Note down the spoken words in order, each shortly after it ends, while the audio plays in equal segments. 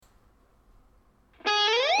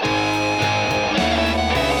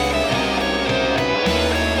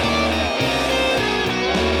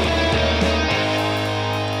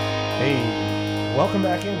Welcome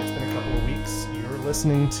back in. It's been a couple of weeks. You're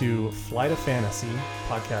listening to Flight of Fantasy,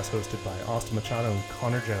 podcast hosted by Austin Machado and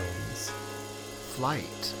Connor Jones.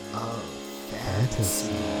 Flight of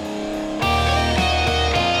Fantasy.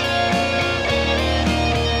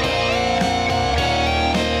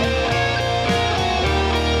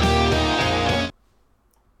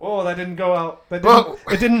 Oh, that didn't go out.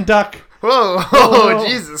 It didn't duck. Whoa, Oh,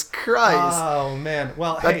 Jesus Christ. Oh, man.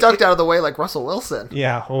 Well, That ducked out of the way like Russell Wilson.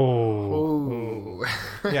 Yeah. Ooh.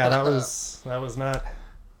 Yeah, that was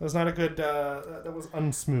not a good, that was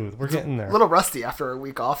unsmooth. We're getting there. A little rusty after a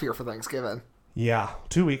week off here for Thanksgiving. Yeah,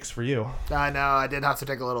 2 weeks for you. I know, I did have to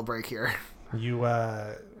take a little break here. You,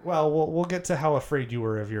 well, we'll get to how afraid you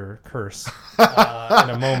were of your curse in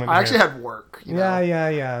a moment. I actually had work. You know?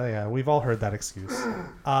 Yeah. We've all heard that excuse.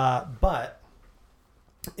 But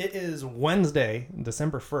it is Wednesday,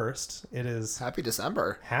 December 1st. It is Happy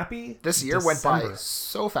December. happy. This year went by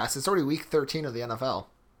so fast. It's already week 13 of the NFL.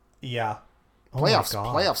 Yeah. Oh my God.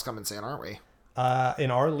 Playoffs coming soon, aren't we?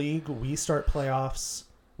 In our league, we start playoffs.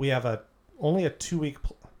 We have only a 2 week.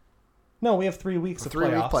 No, we have 3 weeks of 3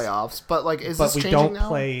 week playoffs. But like, is this changing now? But we don't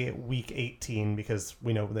play week 18 because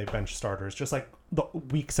we know they bench starters, just like the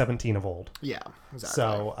week 17 of old. Yeah, exactly.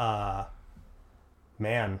 So,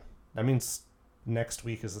 man, that means next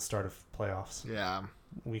week is the start of playoffs. Yeah.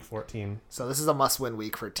 Week 14. So this is a must-win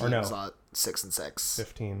week for teams 6-6.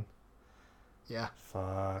 15. Yeah.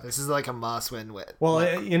 Fuck. This is like a must-win win. Well,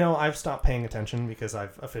 I've stopped paying attention because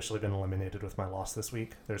I've officially been eliminated with my loss this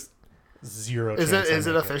week. There's zero chance. Is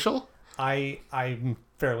it official? I'm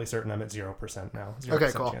fairly certain I'm at 0% now. 0%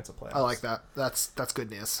 Okay, cool. Chance of playoffs. I like that. That's good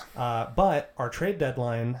news. But our trade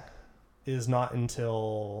deadline is not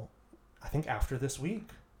until, I think, after this week.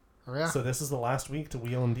 Oh, yeah. So this is the last week to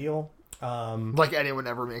wheel and deal. Like anyone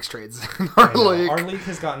ever makes trades in our league. Our league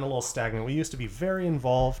has gotten a little stagnant. We used to be very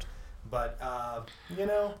involved, but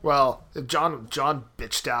Well, if John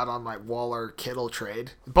bitched out on my Waller Kittle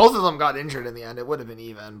trade. Both of them got injured in the end. It would have been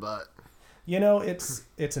even, but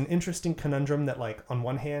it's an interesting conundrum that, like, on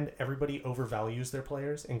one hand, everybody overvalues their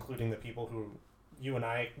players, including the people who you and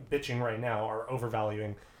I bitching right now are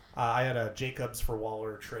overvaluing. I had a Jacobs for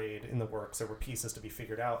Waller trade in the works. There were pieces to be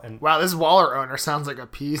figured out. And wow, this Waller owner sounds like a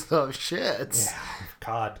piece of shit. Yeah,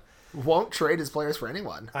 God. Won't trade his players for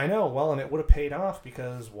anyone. I know. Well, and it would have paid off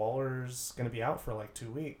because Waller's going to be out for like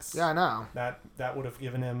 2 weeks. Yeah, I know. That would have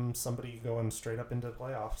given him somebody going straight up into the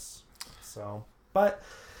playoffs. So, but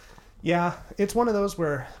yeah, it's one of those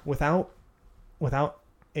where without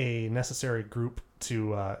a necessary group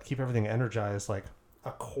to keep everything energized, like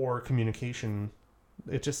a core communication,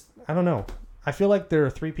 it just, I don't know. I feel like there are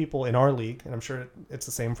 3 people in our league, and I'm sure it's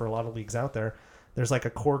the same for a lot of leagues out there. There's like a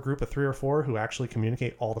core group of 3 or 4 who actually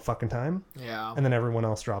communicate all the fucking time. Yeah. And then everyone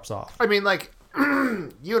else drops off. I mean, like,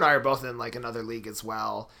 you and I are both in like another league as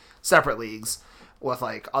well, separate leagues with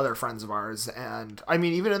like other friends of ours. And I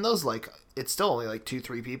mean, even in those, like, it's still only like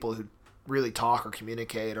 2-3 people who really talk or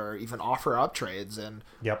communicate or even offer up trades. And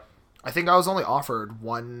yep. I think I was only offered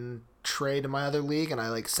 1 trade in my other league, and I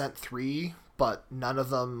like sent 3, but none of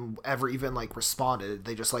them ever even like responded.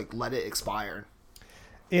 They just like let it expire.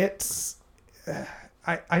 It's,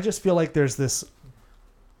 I just feel like there's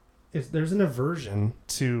an aversion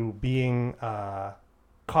to being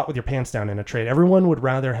caught with your pants down in a trade. Everyone would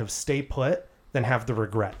rather have stay put than have the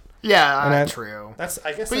regret. Yeah, true.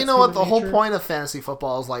 I guess. But you know what? The whole point of fantasy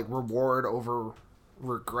football is like reward over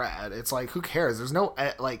regret. It's like, who cares? There's no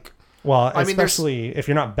like. Well, especially if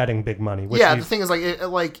you're not betting big money. Yeah, the thing is,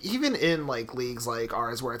 like even in like leagues like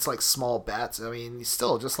ours where it's like small bets, I mean,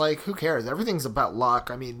 still just like, who cares? Everything's about luck.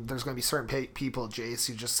 I mean, there's going to be certain people, Jace,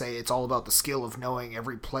 who just say it's all about the skill of knowing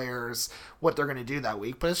every player's what they're going to do that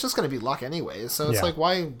week, but it's just going to be luck anyways. So it's like,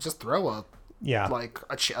 why just throw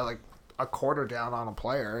a quarter down on a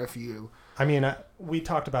player if you... I mean, we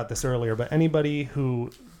talked about this earlier, but anybody who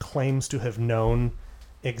claims to have known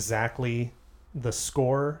exactly the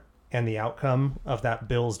score and the outcome of that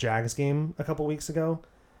Bills-Jags game a couple weeks ago,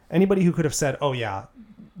 anybody who could have said, oh yeah,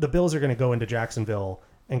 the Bills are going to go into Jacksonville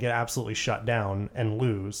and get absolutely shut down and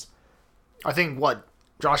lose. I think,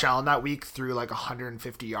 Josh Allen that week threw like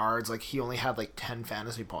 150 yards. Like, he only had like 10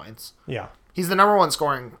 fantasy points. Yeah. He's the number 1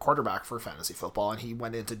 scoring quarterback for fantasy football, and he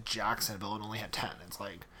went into Jacksonville and only had 10. It's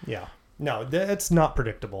like... Yeah. No, it's not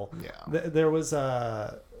predictable. Yeah. There was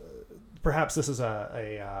perhaps this is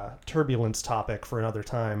a turbulence topic for another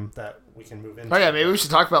time that we can move into. Oh yeah, maybe we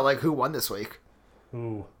should talk about like who won this week.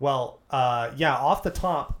 Ooh, well, off the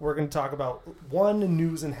top, we're going to talk about one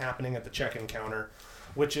news and happening at the check-in counter,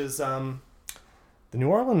 which is the New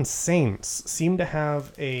Orleans Saints seem to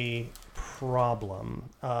have a... problem.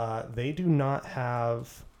 They do not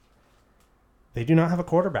have They do not have a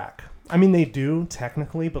quarterback. I mean, they do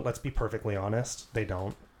technically, but let's be perfectly honest, they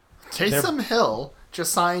don't. Taysom Hill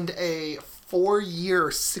just signed a 4-year,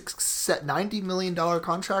 $90 million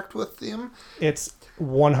contract with him. It's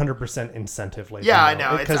 100% incentive. Yeah, I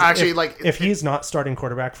know. It's actually if he's not starting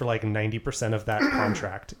quarterback for like 90% of that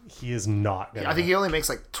contract, he is not gonna. I think he only makes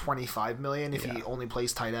like $25 million if he only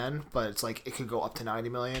plays tight end, but it's like it could go up to $90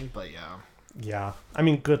 million. But yeah. Yeah, I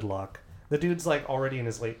mean, good luck. The dude's like already in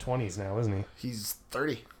his late 20s now, isn't he? He's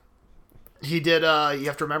 30. He did. You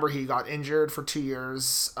have to remember he got injured for 2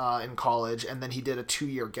 years in college, and then he did a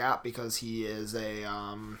 2-year gap because he is a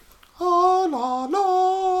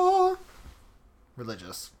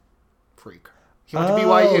religious freak. He went to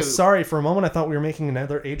BYU. Sorry, for a moment I thought we were making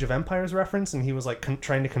another Age of Empires reference, and he was like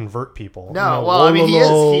trying to convert people. No, well, I mean he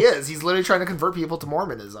is. He's literally trying to convert people to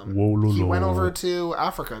Mormonism. He went over to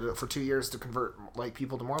Africa for 2 years to convert like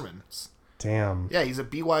people to Mormons. Damn. Yeah, he's a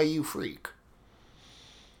BYU freak.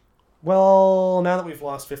 Well, now that we've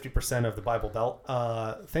lost 50% of the Bible Belt,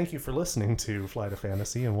 thank you for listening to Fly to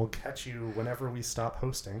Fantasy, and we'll catch you whenever we stop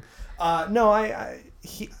hosting. No, I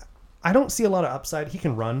don't see a lot of upside. He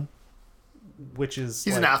can run, which is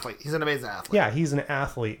he's an athlete. He's an amazing athlete. Yeah, he's an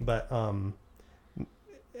athlete, but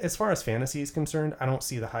as far as fantasy is concerned, I don't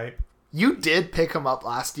see the hype. You did pick him up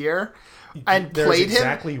last year and There's played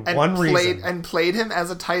exactly him one reason. and played him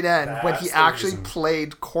as a tight end when That's he the actually reason.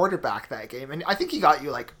 played quarterback that game, and I think he got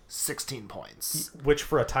you like 16 points. Which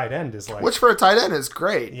for a tight end is like... Which for a tight end is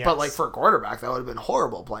great, Yes. but like for a quarterback, that would have been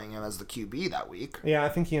horrible playing him as the QB that week. Yeah, I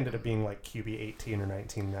think he ended up being like QB 18 or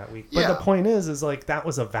 19 that week. But Yeah. the point is like that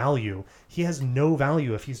was a value. He has no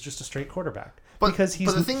value if he's just a straight quarterback. Because he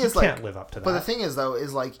can't live up to that. But the thing is, though,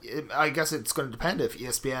 is like I guess it's going to depend if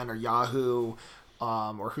ESPN or Yahoo,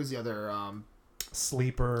 or who's the other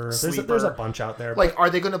Sleeper. There's a bunch out there. Like, are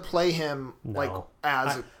they going to play him No. like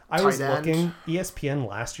as a I tight was end? looking. ESPN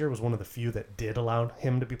last year was one of the few that did allow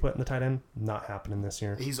him to be put in the tight end. Not happening this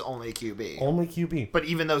year. He's only a QB. Only QB. But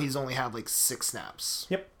even though he's only had like 6 snaps.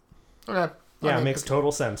 Yep. Okay. Yeah, it makes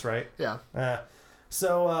total sense, right? Yeah.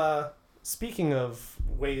 So, speaking of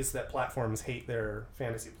ways that platforms hate their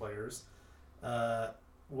fantasy players,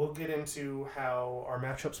 we'll get into how our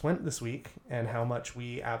matchups went this week and how much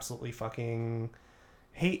we absolutely fucking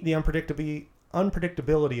hate the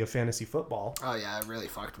unpredictability of fantasy football. Oh yeah, it really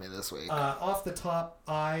fucked me this week. Off the top,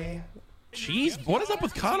 Cheese? What is up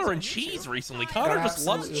with Connor and cheese recently? Connor just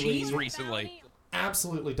loves Absolutely. cheese recently.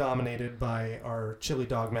 absolutely dominated by our chili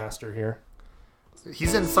dog master here.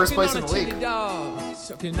 He's in first place in the league.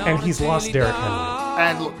 And he's lost Derrick Henry.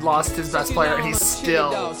 And lost his best player, and he's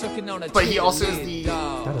still... But he also is the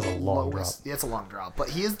That is a long drop. lowest... Yeah, it's a long drop. But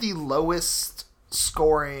he is the lowest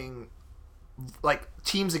scoring... Like,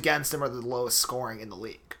 teams against him are the lowest scoring in the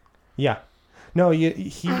league. Yeah. No,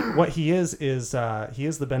 what he is he is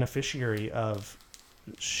the beneficiary of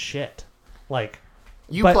shit. Like,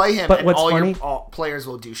 You but- play him, but and what's all funny- your players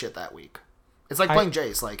will do shit that week. It's like playing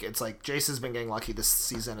Jace. Like, it's like Jace has been getting lucky this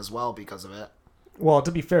season as well because of it. well,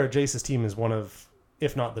 to be fair, Jace's team is one of,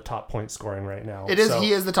 if not the top point scoring right now. It is. So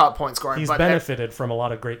He is the top point scorer. he's but benefited from a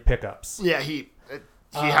lot of great pickups. yeah, he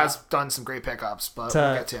has done some great pickups, but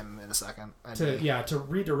we'll get to him in a second. To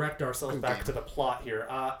redirect ourselves Good back game. to the plot here,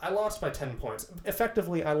 I lost by 10 points.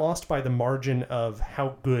 Effectively, I lost by the margin of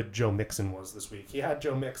how good Joe Mixon was this week. He had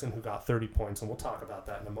Joe Mixon who got 30 points, and we'll talk about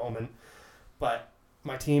that in a moment. But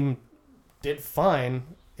my team did fine.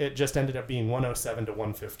 It just ended up being 107 to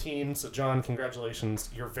 115. So, John, congratulations.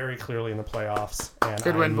 You're very clearly in the playoffs. And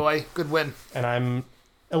Good win, boy. Good win. And I'm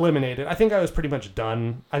eliminated. I think I was pretty much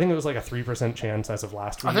done. I think it was like a 3% chance as of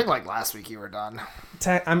last week. I think like last week you were done.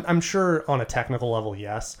 I'm sure on a technical level,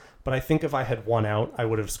 yes. But I think if I had won out, I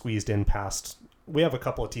would have squeezed in past. We have a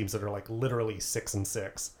couple of teams that are like literally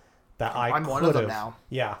 6-6. That I'm one of them now.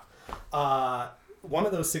 Yeah. One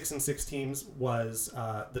of those 6-6 teams was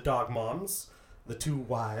the Dog Moms, the two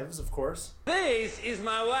wives, of course. This is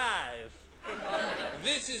my wife.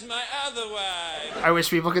 This is my other wife. I wish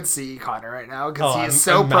people could see Connor right now because he I'm- is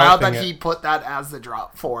so I'm proud that mouthing he it. put that as the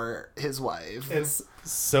drop for his wife. It's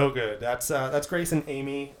so good. That's Grace and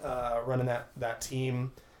Amy running that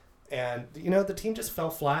team, and the team just fell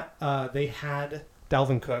flat. They had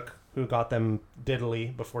Dalvin Cook, who got them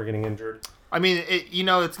diddly before getting injured. I mean,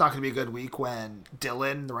 it's not going to be a good week when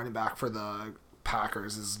Dylan, the running back for the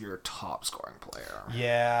Packers, is your top scoring player.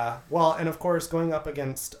 Yeah. Well, and of course, going up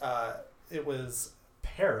against it was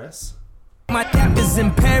Paris. My cap is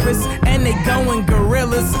in Paris, and they going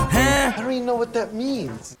gorillas, huh? I don't even know what that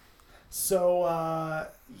means. So,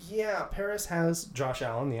 Paris has Josh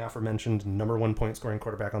Allen, the aforementioned number 1 point scoring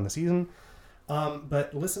quarterback on the season.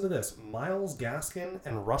 But listen to this. Myles Gaskin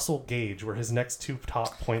and Russell Gage were his next 2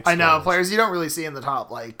 top points. I know, players you don't really see in the top,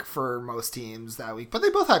 like, for most teams that week. But they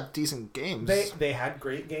both had decent games. They had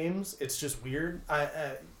great games. It's just weird.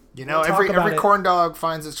 Every corn dog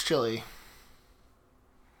finds its chili.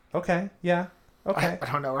 Okay, yeah. Okay.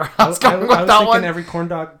 I don't know where I was going with that thinking one. every corn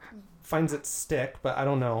dog finds its stick, but I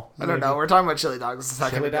don't know. I don't know. We're talking about chili dogs a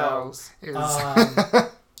second Chili ago.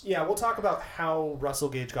 dogs. Yeah, we'll talk about how Russell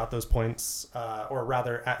Gage got those points, or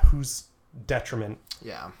rather at whose detriment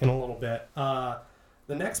in a little bit. The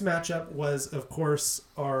next matchup was, of course,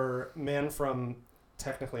 our man from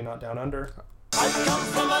technically not Down Under. I come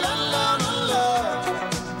from a land.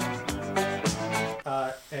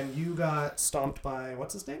 And you got stomped by,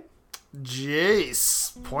 what's his name?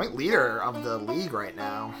 Jace, point leader of the league right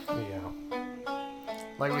now. Yeah.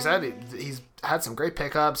 Like we said, he's had some great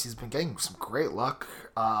pickups. He's been getting some great luck.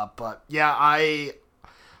 But yeah, I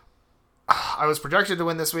was projected to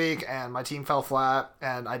win this week, and my team fell flat,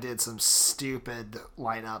 and I did some stupid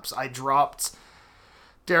lineups. I dropped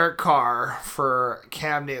Derek Carr for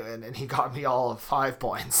Cam Newton, and he got me all of 5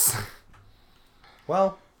 points.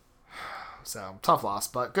 Well, so tough loss,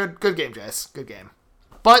 but good game, Jace. Good game.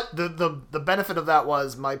 But the benefit of that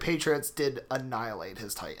was my Patriots did annihilate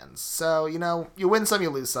his Titans. So, you win some,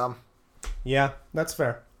 you lose some. Yeah, that's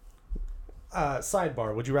fair.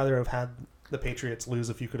 Sidebar, would you rather have had the Patriots lose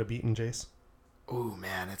if you could have beaten Jace? Ooh,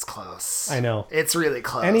 man, it's close. I know. It's really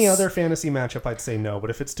close. Any other fantasy matchup, I'd say no,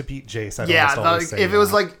 but if it's to beat Jace, I'd always say if no. it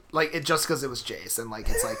was like it just because it was Jace, and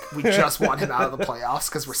it's like we just want him out of the playoffs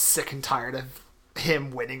because we're sick and tired of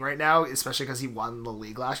him winning right now, especially because he won the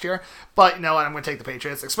league last year. But you know what? I'm going to take the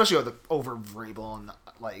Patriots, especially over Vrabel and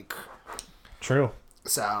True.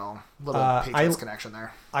 So little Patriots connection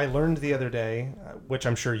there. I learned the other day, which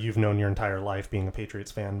I'm sure you've known your entire life being a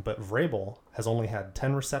Patriots fan, but Vrabel has only had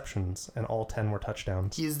 10 receptions and all 10 were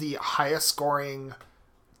touchdowns. He's the highest scoring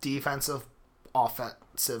defensive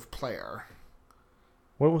offensive player.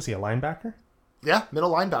 What was he, a linebacker? Yeah,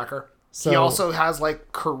 middle linebacker. So, he also has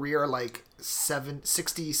career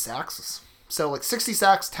 60 sacks. So 60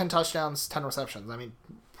 sacks, 10 touchdowns, 10 receptions. I mean,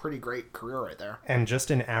 pretty great career right there. And just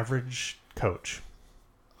an average coach.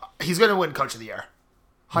 He's going to win Coach of the Year.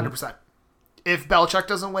 100%. If Belichick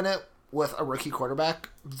doesn't win it with a rookie quarterback,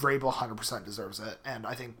 Vrabel 100% deserves it. And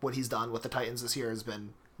I think what he's done with the Titans this year has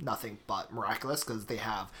been nothing but miraculous because they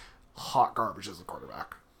have hot garbage as a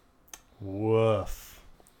quarterback. Woof.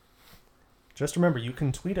 Just remember, you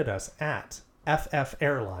can tweet at us at FF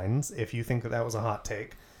Airlines if you think that was a hot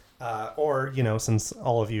take. Or, since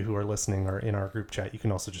all of you who are listening are in our group chat, you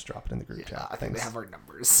can also just drop it in the group chat. I think they have our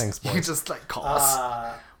numbers. Thanks, boys. You can just call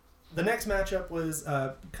us. The next matchup was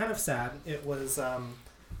kind of sad. It was our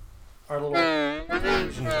little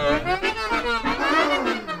Asian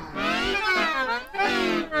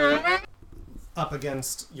up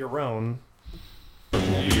against your own.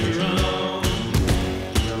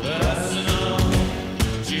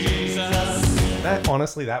 That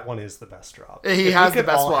one is the best drop. He has the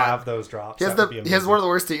best one. Have those drops. He has one of the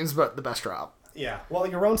worst teams, but the best drop. Yeah. Well,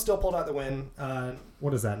 your own still pulled out the win.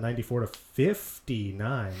 What is that?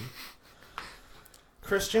 94-59.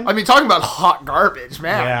 Christian. I mean, talking about hot garbage,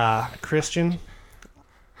 man. Yeah, Christian.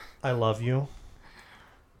 I love you,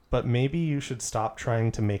 but maybe you should stop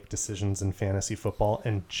trying to make decisions in fantasy football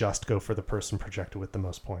and just go for the person projected with the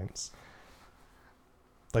most points.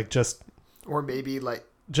 Or maybe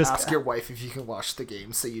ask your wife if you can watch the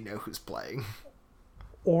game so you know who's playing.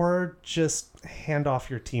 Or just hand off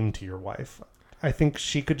your team to your wife. I think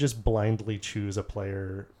she could just blindly choose a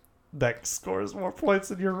player that scores more points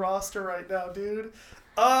than your roster right now, dude.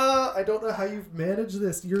 I don't know how you've managed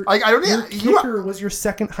this. Your kicker was your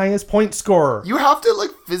second highest point scorer. You have to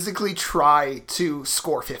physically try to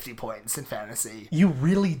score 50 points in fantasy. You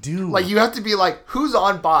really do. You have to be who's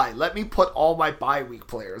on bye? Let me put all my bye week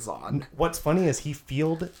players on. What's funny is he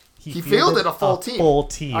fielded a full team. Full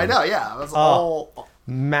team. I know, yeah. It was all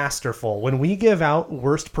masterful. When we give out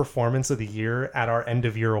worst performance of the year at our end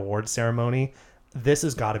of year award ceremony, this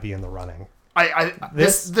has got to be in the running.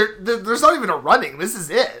 There's not even a running. This is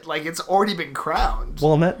it. It's already been crowned.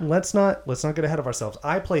 Well, let's not get ahead of ourselves.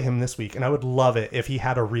 I play him this week, and I would love it if he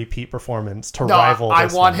had a repeat performance to rival. I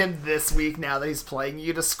want him this week. Now that he's playing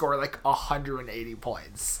you to score 180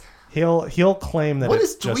 points. He'll claim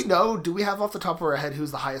that. Do we have off the top of our head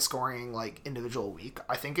who's the highest scoring individual week?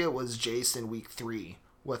 I think it was Jace in week 3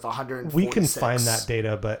 with 146. We can find that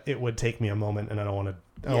data, but it would take me a moment, and I don't want to.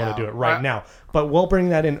 I want to do it right now, but we'll bring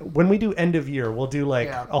that in when we do end of year. We'll do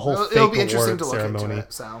a whole fake award ceremony.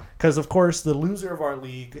 Because of course the loser of our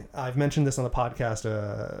league, I've mentioned this on the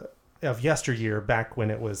podcast of yesteryear, back when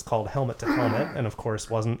it was called Helmet to Helmet, and of course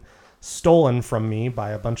wasn't stolen from me by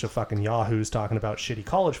a bunch of fucking yahoos talking about shitty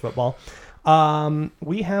college football.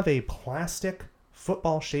 We have a plastic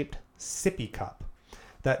football-shaped sippy cup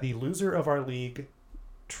that the loser of our league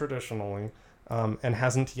traditionally and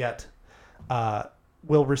hasn't yet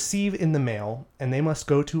will receive in the mail, and they must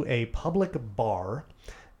go to a public bar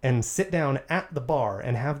and sit down at the bar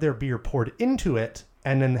and have their beer poured into it,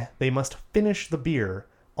 and then they must finish the beer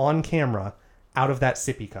on camera out of that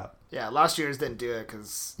sippy cup. Yeah, last year's didn't do it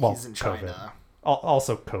because he's in China.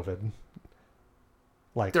 Also COVID.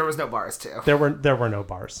 Like there was no bars too. There were no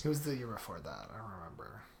bars. Who was the year before that? I don't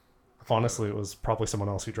remember. Honestly, it was probably someone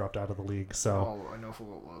else who dropped out of the league. So I know who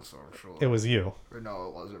it was. So I'm sure. It was you. No,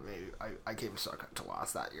 it wasn't me. I came second to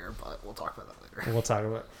last that year, but we'll talk about that later. We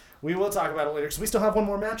will talk about it later. So we still have one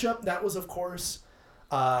more matchup. That was, of course,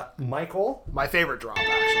 Michael. My favorite drop,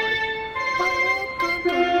 actually.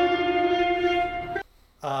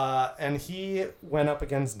 And he went up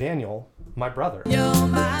against Daniel, my brother. You're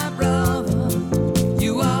my brother.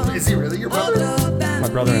 You are Is he really your brother? My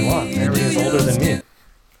brother-in-law. He is older than me.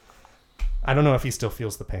 I don't know if he still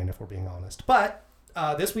feels the pain, if we're being honest. But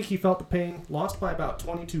this week he felt the pain. Lost by about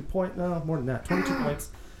 22 points. No, more than that. 22 points.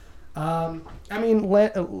 I mean,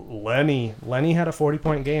 Lenny had a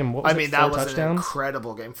 40-point game. What was it, that 4 was touchdowns? an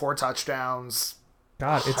incredible game. 4 touchdowns.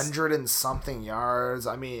 God, it's 100 and something yards.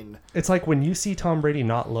 I mean, it's like when you see Tom Brady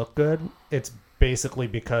not look good, it's basically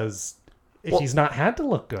because he's not had to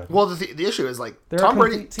look good. Well, the issue is like They're Tom a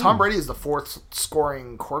Brady. complete team. Tom Brady is the 4th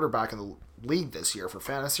scoring quarterback in the league this year for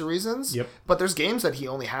fantasy reasons. Yep. But there's games that he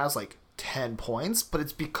only has like 10 points, but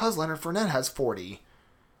it's because Leonard Fournette has 40.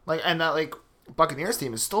 Like, and that like Buccaneers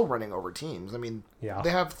team is still running over teams. I mean, Yeah. they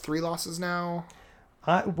have 3 losses now.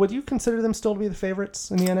 Would you consider them still to be the favorites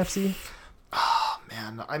in the NFC?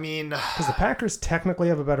 Man, I mean, Because the Packers technically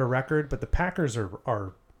have a better record, but the Packers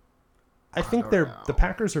are I think don't know. the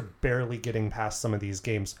Packers are barely getting past some of these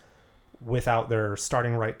games without their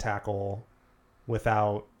starting right tackle,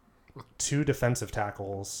 without 2 defensive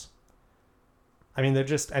tackles. I mean, they're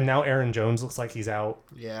just, and now Aaron Jones looks like he's out.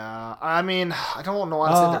 yeah. I mean, I don't know.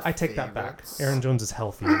 Honestly, they're I take that back. favorites. Aaron Jones is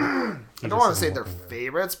healthy. I don't want to say they're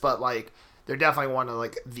favorites, but like they're definitely one of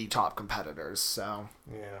like the top competitors. So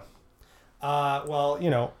Yeah. Well, you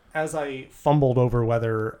know, as I fumbled over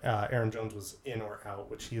whether Aaron Jones was in or out,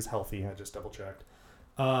 which he is healthy, I just double checked.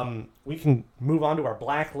 We can move on to our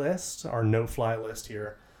black list, our no-fly list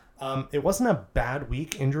here. It wasn't a bad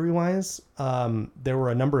week injury-wise. There were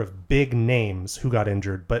a number of big names who got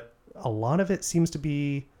injured, but a lot of it seems to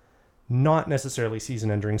be not necessarily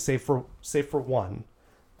season-ending, save for one.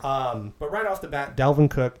 But right off the bat, Dalvin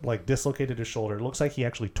Cook dislocated his shoulder. It looks like he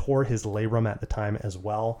actually tore his labrum at the time as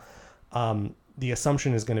well. The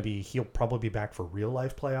assumption is going to be he'll probably be back for real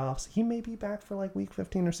life playoffs. He may be back for week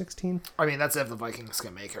 15 or 16. I mean, that's if the Vikings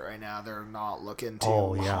can make it right now. They're not looking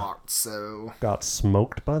too hot. So Got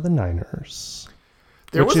smoked by the Niners.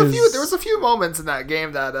 there was a few moments in that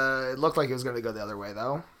game that it looked like it was going to go the other way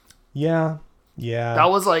though. Yeah. That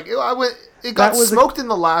was it got smoked in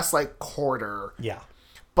the last quarter. Yeah.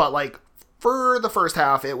 But for the first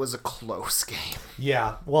half, it was a close game.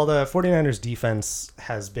 Yeah. Well, the 49ers defense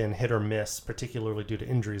has been hit or miss, particularly due to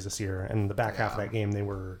injuries this year. And the back half of that game, they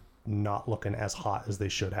were not looking as hot as they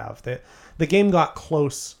should have. The game got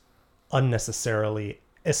close unnecessarily,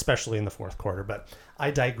 especially in the fourth quarter. But I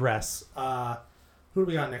digress. Who do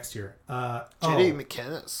we got next year? J.D.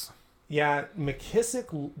 McKinnis. Yeah,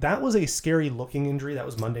 McKissick, that was a scary looking injury. That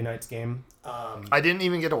was Monday night's game. I didn't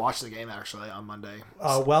even get to watch the game, actually, on Monday.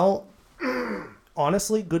 Well,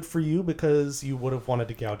 honestly, good for you because you would have wanted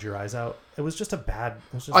to gouge your eyes out. It was just a bad...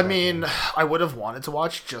 I would have wanted to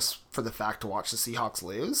watch just for the fact to watch the Seahawks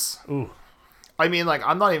lose. Ooh. I mean,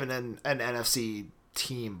 I'm not even an NFC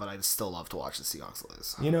team, but I'd still love to watch the Seahawks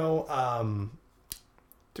lose. You know,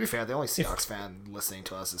 to be fair, the only Seahawks fan listening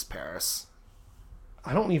to us is Paris.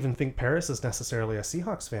 I don't even think Paris is necessarily a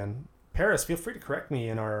Seahawks fan. Paris, feel free to correct me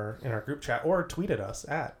in our group chat or tweet at us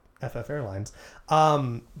at FF Airlines.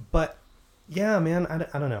 But yeah, man,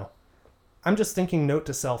 I don't know. I'm just thinking, note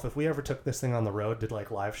to self, if we ever took this thing on the road, did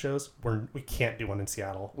live shows, we can't do one in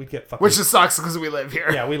Seattle. We'd get fucking... Which just sucks because we live here.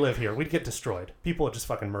 Yeah, we live here. We'd get destroyed. People would just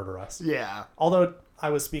fucking murder us. Yeah. Although I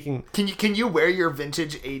was speaking... Can you wear your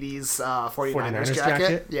vintage 80s 49ers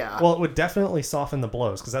jacket? Yeah. Well, it would definitely soften the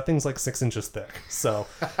blows because that thing's 6 inches thick. So...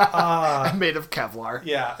 made of Kevlar.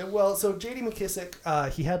 Yeah. Well, so J.D.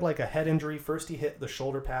 McKissick, he had a head injury. First he hit the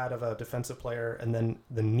shoulder pad of a defensive player, and then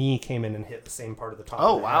the knee came in and hit the same part of the top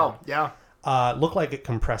of the wow. head. Yeah. Looked like it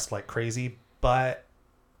compressed like crazy, but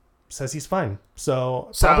says he's fine.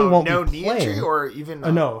 So probably won't no be knee playing. injury or even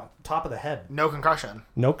No, top of the head. no concussion.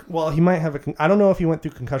 No, well, he might have I don't know if he went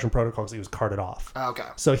through concussion protocol because he was carted off. Okay.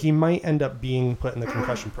 So he might end up being put in the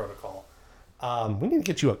concussion protocol. We need to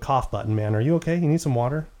get you a cough button, man. Are you okay? You need some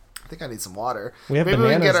water? I think I need some water. We have Maybe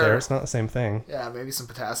bananas can get there. It's not the same thing. Yeah, maybe some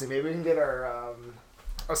potassium. Maybe we can get our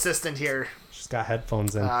assistant here. She's got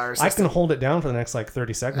headphones in. Our I assistant. can hold it down for the next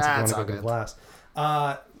 30 seconds if you want That's to all go to the good. glass.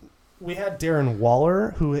 We had Darren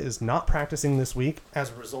Waller, who is not practicing this week as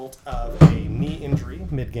a result of a knee injury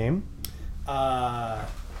mid-game. That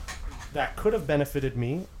could have benefited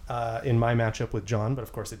me in my matchup with John, but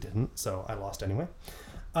of course it didn't, so I lost anyway.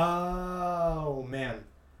 Oh, man.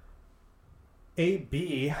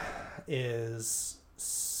 AB is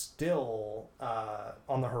still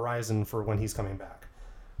on the horizon for when he's coming back.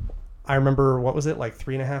 I remember, what was it,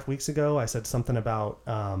 3.5 weeks ago? I said something about,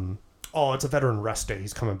 it's a veteran rest day.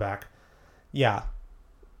 He's coming back. Yeah.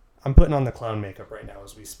 I'm putting on the clown makeup right now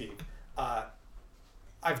as we speak.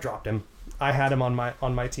 I've dropped him. I had him on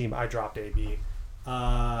my team. I dropped AB.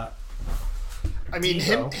 I mean,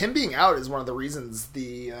 Devo. him being out is one of the reasons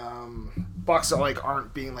the Bucks are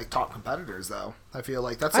aren't being top competitors. Though I feel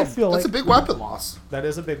like that's a big weapon loss. That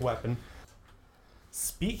is a big weapon.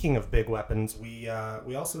 Speaking of big weapons, we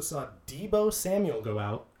also saw Deebo Samuel go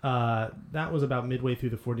out. That was about midway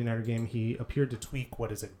through the 49er game. He appeared to tweak,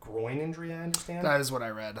 groin injury, I understand? That is what I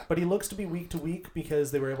read. But he looks to be week to week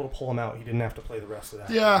because they were able to pull him out. He didn't have to play the rest of that.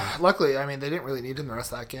 Yeah, luckily, I mean, they didn't really need him the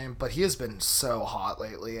rest of that game, but he has been so hot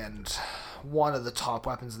lately and one of the top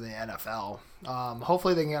weapons in the NFL.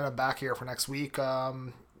 Hopefully they can get him back here for next week.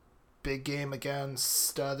 Big game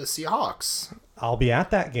against the Seahawks. I'll be at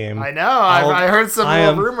that game. I know. I heard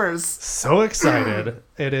some rumors. So excited.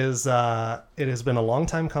 It has been a long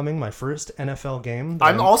time coming. My first NFL game.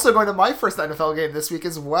 I'm also going to my first NFL game this week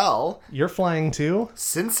as well. You're flying too?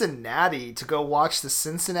 Cincinnati, to go watch the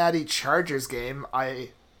Cincinnati Chargers game. I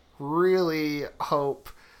really hope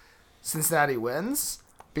Cincinnati wins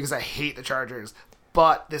because I hate the Chargers.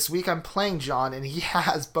 But this week I'm playing John, and he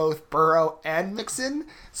has both Burrow and Mixon,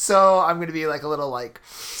 so I'm going to be a little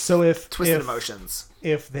twisted emotions.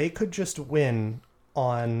 If they could just win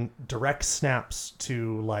on direct snaps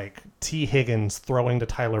to T. Higgins throwing to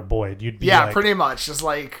Tyler Boyd, you'd be pretty much just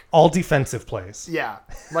all defensive plays. Yeah,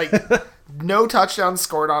 no touchdowns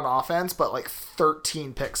scored on offense, but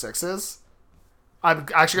 13 pick sixes. I'm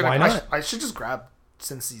actually Why not? I should just grab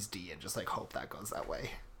Cincy's D and just hope that goes that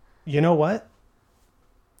way. You know what?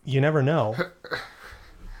 You never know.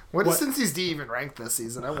 What does Cincy's D even rank this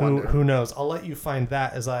season? I wonder. Who knows? I'll let you find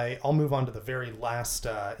that as I'll move on to the very last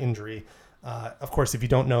injury. Of course, if you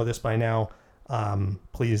don't know this by now,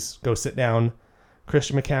 please go sit down.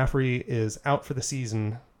 Christian McCaffrey is out for the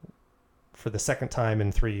season for the second time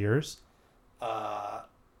in 3 years.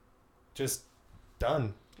 Just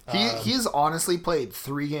done. He has honestly played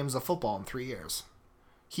 3 games of football in 3 years.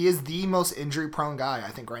 He is the most injury-prone guy,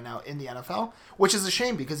 I think, right now in the NFL, which is a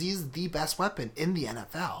shame because he's the best weapon in the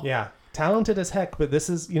NFL. Yeah, talented as heck, but this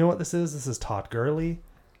is, you know what this is? This is Todd Gurley.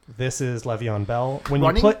 This is Le'Veon Bell. When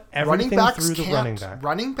you put everything through the running back.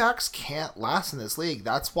 Running backs can't last in this league.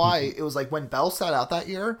 That's why it was when Bell sat out that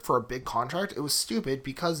year for a big contract, it was stupid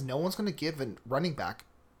because no one's going to give a running back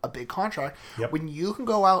a big contract when you can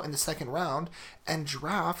go out in the second round and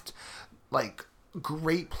draft,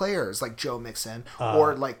 great players like Joe Mixon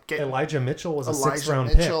or get Elijah Mitchell was a 6th-round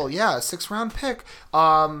pick. Yeah, a 6th-round pick.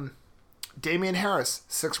 Damian Harris,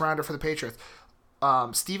 6th-rounder for the Patriots.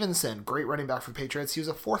 Stevenson, great running back for the Patriots. He was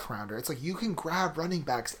a 4th-rounder. It's you can grab running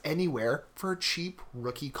backs anywhere for cheap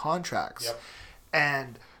rookie contracts.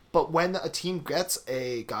 Yep. But when a team gets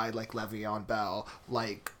a guy like Le'Veon Bell,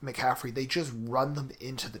 like McCaffrey, they just run them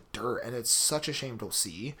into the dirt, and it's such a shame to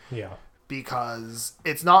see. Yeah. Because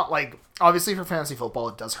it's not obviously for fantasy football,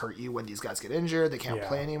 it does hurt you when these guys get injured. They can't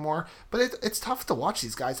play anymore. But it's tough to watch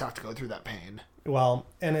these guys have to go through that pain. Well,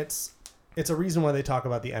 and it's a reason why they talk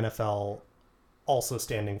about the NFL also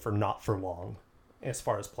standing for not for long as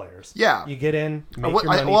far as players. Yeah. You get in, make your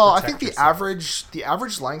money, I think yourself. the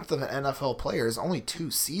average length of an NFL player is only 2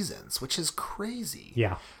 seasons, which is crazy.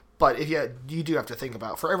 Yeah. But if you do have to think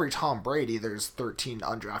about, for every Tom Brady, there's 13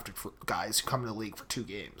 undrafted guys who come in the league for 2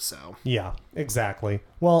 games. So yeah, exactly.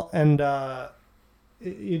 Well, and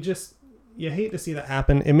you hate to see that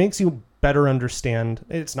happen. It makes you better understand.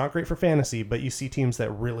 It's not great for fantasy, but you see teams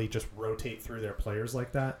that really just rotate through their players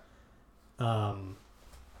like that.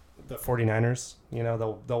 The 49ers,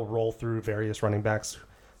 they'll roll through various running backs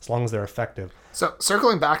as long as they're effective. So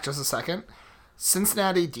circling back just a second.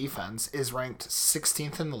 Cincinnati defense is ranked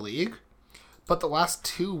 16th in the league, but the last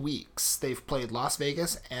 2 weeks they've played Las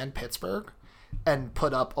Vegas and Pittsburgh. and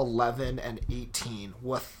put up 11 and 18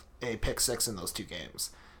 with a pick 6 in those 2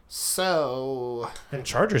 games. So And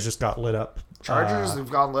Chargers just got lit up. Chargers have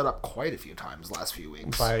gotten lit up quite a few times the last few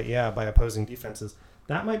weeks. By opposing defenses.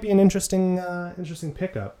 That might be an interesting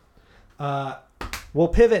pickup. We'll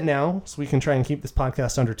pivot now, so we can try and keep this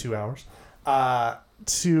podcast under 2 hours,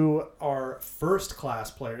 to our first class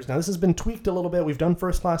players. Now, this has been tweaked a little bit. We've done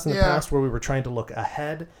first class in the past where we were trying to look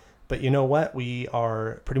ahead, but you know what? We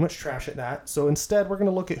are pretty much trash at that. So instead, we're going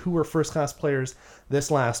to look at who were first class players this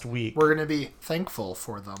last week. We're going to be thankful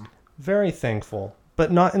for them. Very thankful,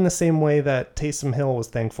 but not in the same way that Taysom Hill was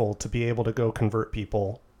thankful to be able to go convert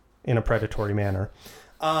people in a predatory manner.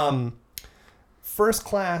 First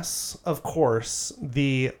class, of course,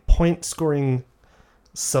 the point scoring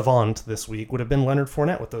savant this week would have been Leonard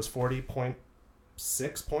Fournette with those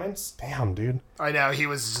 40.6 points. Damn, dude. I know, he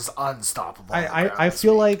was just unstoppable. I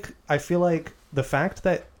feel like the fact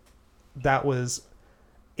that was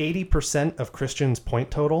 80% of Christian's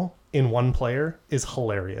point total in one player is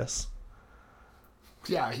hilarious.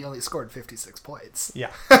 Yeah, he only scored 56 points.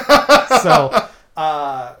 Yeah. So,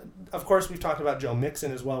 of course, we've talked about Joe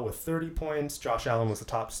Mixon as well with 30 points. Josh Allen was the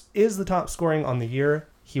top scoring on the year.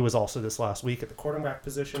 He was also this last week at the quarterback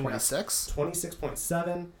position. 26?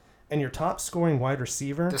 26.7. And your top scoring wide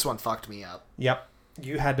receiver. This one fucked me up. Yep.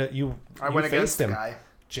 You had to, I went against the guy.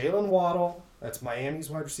 Jalen Waddle. That's Miami's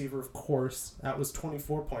wide receiver, of course. That was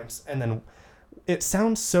 24 points. And then it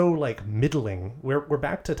sounds so like middling. We're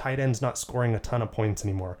back to tight ends not scoring a ton of points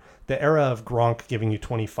anymore. The era of Gronk giving you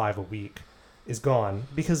 25 a week is gone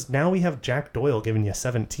because now we have Jack Doyle giving you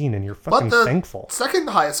 17 and you're fucking thankful. Second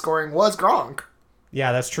highest scoring was Gronk.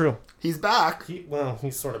 Yeah, that's true. He's back.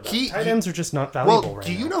 He's sort of back. Tight ends are just not valuable right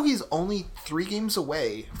now. Do you know he's only 3 games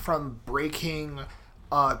away from breaking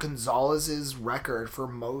Gonzalez's record for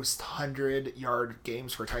most 100-yard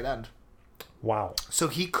games for tight end? Wow. So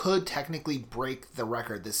he could technically break the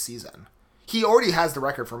record this season. He already has the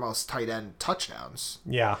record for most tight end touchdowns.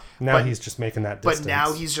 Yeah. Now he's just making that distance. But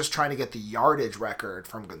now he's just trying to get the yardage record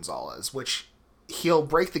from Gonzalez, which he'll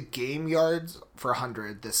break the game yards for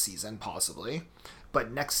 100 this season, possibly. But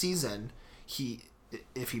next season,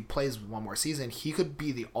 if he plays one more season, he could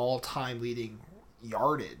be the all-time leading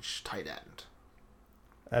yardage tight end.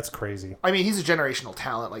 That's crazy. I mean, he's a generational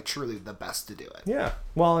talent, like truly the best to do it. Yeah.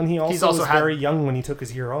 Well, and he also was very young when he took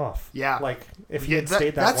his year off. Yeah. Like, if he had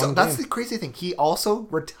stayed that's the crazy thing. He also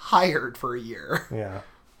retired for a year. Yeah.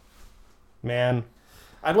 Man,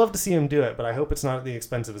 I'd love to see him do it, but I hope it's not at the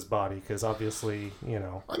expense of his body, because obviously, you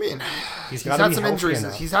know. I mean, he's had some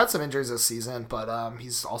injuries. He's had some injuries this season, but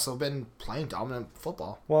he's also been playing dominant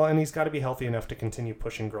football. Well, and he's got to be healthy enough to continue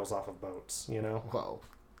pushing girls off of boats, you know? Whoa.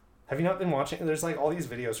 Have you not been watching? There's like all these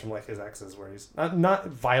videos from like his exes where he's not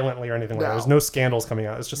violently or anything like that. There's no scandals coming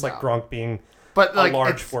out. It's just like Gronk being a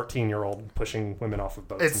large 14-year-old pushing women off of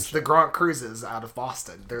boats. It's the Gronk cruises out of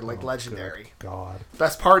Boston. They're like legendary. God.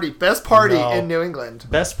 Best party in New England.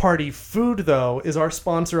 Best party food though is our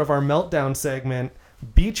sponsor of our Meltdown segment.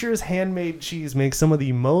 Beecher's Handmade Cheese makes some of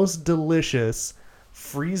the most delicious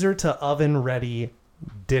freezer to oven ready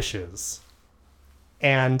dishes.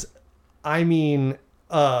 And I mean,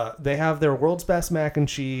 they have their world's best mac and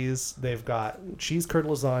cheese. They've got cheese curd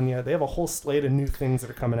lasagna. They have a whole slate of new things that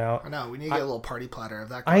are coming out. I know. We need to get a little party platter of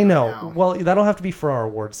that. I know. Right, well, that'll have to be for our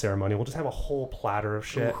award ceremony. We'll just have a whole platter of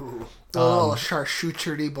shit. Ooh. Oh,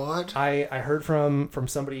 charcuterie board. I heard from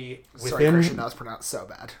somebody within. Sorry, Christian, that was pronounced so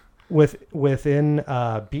bad. Within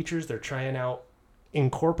Beecher's, they're trying out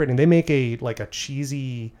incorporating. They make a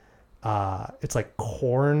cheesy. It's like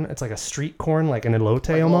corn. It's like a street corn, like an elote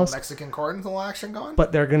like almost. Mexican corn, little action going.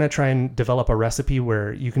 But they're gonna try and develop a recipe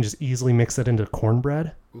where you can just easily mix it into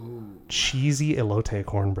cornbread. Ooh. Cheesy elote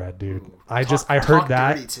cornbread, dude. Ooh. I heard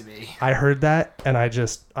that. Dirty to me. I heard that, and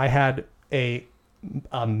I had a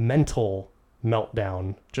mental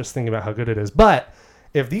meltdown just thinking about how good it is. But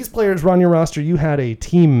if these players were on your roster, you had a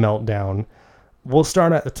team meltdown. We'll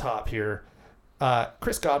start at the top here.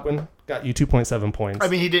 Chris Godwin got you 2.7 points. I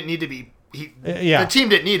mean, he didn't need to be. The team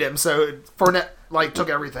didn't need him, so Fournette took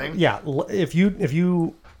everything. Yeah, if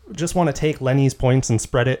you just want to take Lenny's points and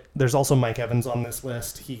spread it, there's also Mike Evans on this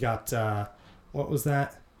list. He got what was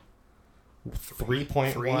that?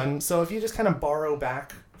 3.1. So if you just kind of borrow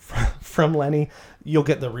back from Lenny, you'll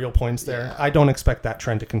get the real points there. Yeah. I don't expect that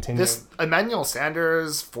trend to continue. This Emmanuel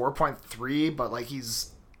Sanders 4.3, but he's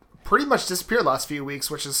pretty much disappeared last few weeks,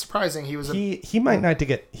 which is surprising. He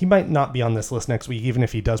might not be on this list next week, even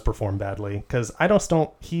if he does perform badly, because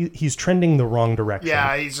he's trending the wrong direction.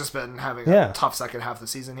 Yeah, he's just been having a tough second half of the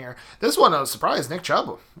season here. This one, I was surprised. Nick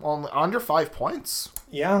Chubb, only under 5 points.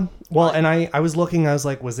 Yeah, well, and I was looking, I was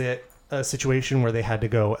like, was it a situation where they had to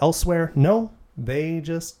go elsewhere? No, they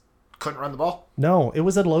just Couldn't run the ball. no. It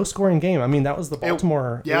was a low-scoring game. I mean, that was the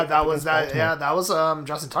Baltimore. Yeah, that was against that. Baltimore. Yeah, that was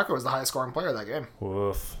Justin Tucker was the highest scoring player of that game.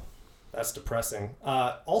 Woof. That's depressing.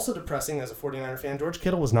 Also depressing as a 49er fan, George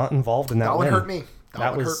Kittle was not involved in that That one win. hurt me.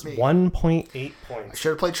 That one was hurt me. 1.8 I points. should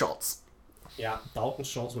have played Schultz. Yeah, Dalton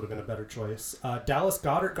Schultz would have been a better choice. Dallas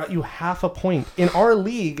Goedert got you half a point. In our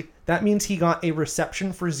league, that means he got a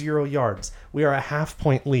reception for 0 yards. We are a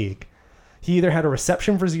half-point league. He either had a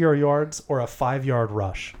reception for 0 yards or a 5-yard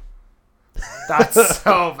rush. That's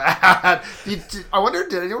so bad. I wonder,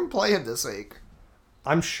 did anyone play him this week?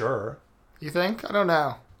 I'm sure. You think? I don't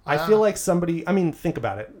know. I feel like somebody... I mean, think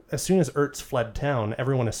about it. As soon as Ertz fled town,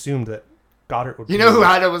 everyone assumed that Goddard would You know who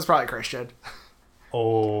had it was probably Christian.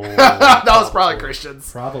 Oh. That was probably Christian's.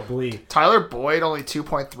 Probably. Tyler Boyd only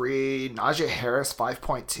 2.3. Najee Harris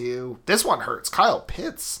 5.2. This one hurts. Kyle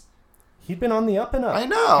Pitts. He'd been on the up and up. I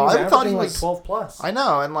know. He was I thought he averaging was like 12 plus. I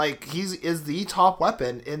know, and like is the top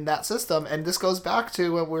weapon in that system, and this goes back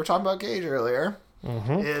to when we were talking about Gage earlier.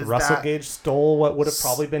 Mm-hmm. Russell Gage stole what would have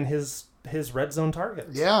probably been his red zone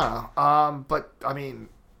targets. Yeah, but I mean,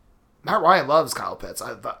 Matt Ryan loves Kyle Pitts.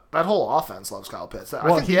 That whole offense loves Kyle Pitts. I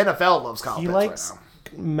think the NFL loves Kyle He Pitts likes right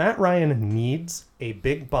now. Matt Ryan needs a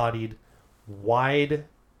big-bodied, wide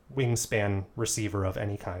wingspan receiver of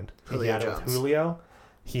any kind. He Julio had it Jones. with Julio.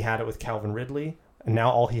 He had it with Calvin Ridley, and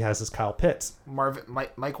now all he has is Kyle Pitts.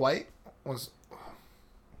 Mike White was.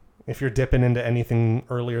 If you're dipping into anything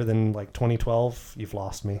earlier than like 2012, you've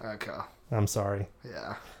lost me. Okay. I'm sorry.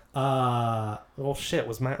 Yeah. Well, shit.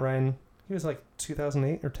 Was Matt Ryan? He was like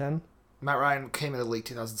 2008 or 10. Matt Ryan came into the league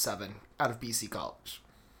 2007 out of BC College.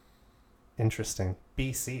 Interesting.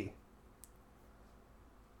 BC.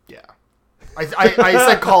 Yeah. I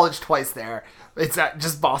said college twice there. It's at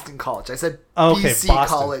just Boston College. I said BC Boston.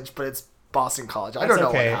 College, but it's Boston College. I It's don't know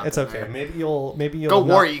okay. what happened It's okay. there. Maybe you'll Go not-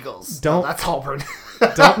 War Eagles. Don't- No, that's Auburn.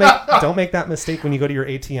 don't make that mistake when you go to your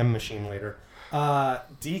ATM machine later.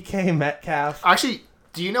 DK Metcalf. Actually,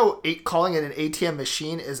 do you know calling it an ATM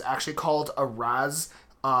machine is actually called a Raz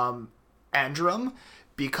Andrum?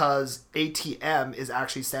 Because ATM is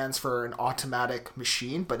actually stands for an automatic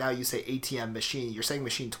machine, but now you say ATM machine. You're saying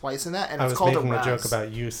machine twice in that, and I it's was called a making a Raz. joke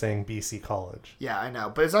about you saying BC College. Yeah, I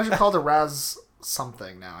know, but it's actually called a Raz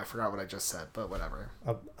something now. I forgot what I just said, but whatever.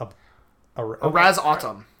 A Raz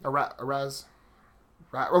Autumn. A Raz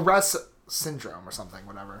syndrome or something,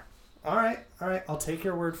 whatever. All right. I'll take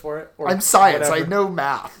your word for it. Or I'm science. whatever. I know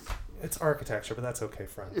math. It's architecture, but that's okay,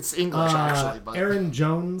 friend. It's English, actually. But Aaron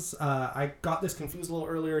Jones. I got this confused a little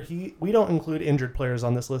earlier. We don't include injured players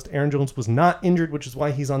on this list. Aaron Jones was not injured, which is why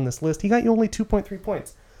he's on this list. He got you only 2.3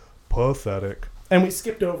 points. Pathetic. And we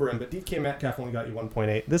skipped over him, but DK Metcalf only got you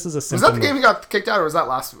 1.8. This is a was simple. that the game he got kicked out, or was that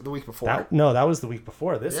the week before? No, that was the week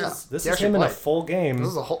before. This Yeah. is He actually him in a played. full game. This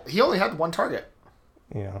is he only had one target.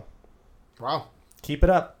 Yeah. Wow. Keep it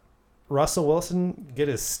up. Russell Wilson, get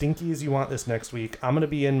as stinky as you want this next week. I'm going to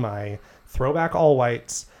be in my throwback all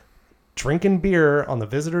whites, drinking beer on the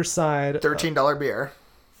visitor's side. $13 beer.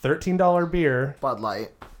 $13 beer. Bud Light.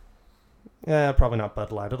 Yeah, probably not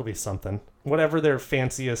Bud Light. It'll be something. Whatever their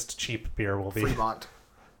fanciest cheap beer will be. Fremont.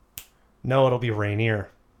 No, it'll be Rainier.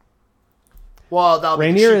 Well, that'll be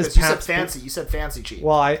Rainier the is cheapest. You said Pabst- fancy. You said fancy cheap.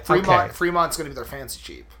 Well, Fremont's going to be their fancy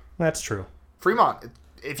cheap. That's true. Fremont,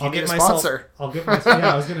 if you need a myself- sponsor, I'll give myself.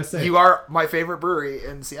 Yeah, I was gonna say. you are my favorite brewery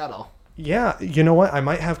in Seattle. Yeah, you know what? I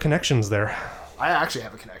might have connections there. I actually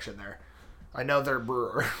have a connection there. I know their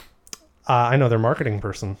brewer. I know their marketing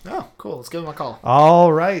person. Oh, cool. Let's give them a call.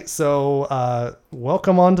 All right, so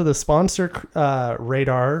welcome on to the sponsor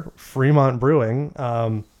radar, Fremont Brewing.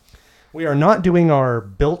 We are not doing our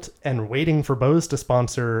built and waiting for Bose to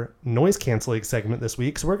sponsor noise canceling segment this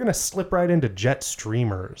week, so we're going to slip right into Jet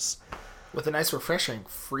Streamers. With a nice, refreshing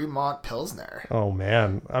Fremont Pilsner. Oh,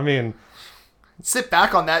 man. I mean, Sit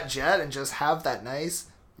back on that jet and just have that nice,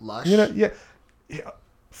 lush. you know, yeah.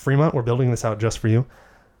 Fremont, we're building this out just for you.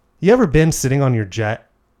 You ever been sitting on your jet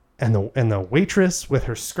and the waitress with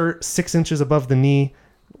her skirt 6 inches above the knee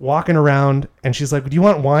walking around and she's like, do you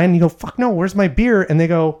want wine? And you go, fuck no, where's my beer? And they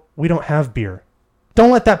go, we don't have beer.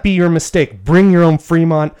 Don't let that be your mistake. Bring your own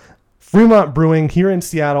Fremont Brewing here in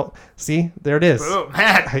Seattle. See, there it is. Boom,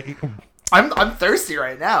 man. I'm thirsty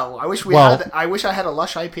right now. I wish I wish I had a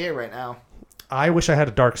lush IPA right now. I wish I had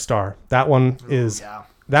a Dark Star. That one is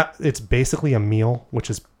yeah. it's basically a meal, which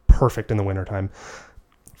is perfect in the wintertime.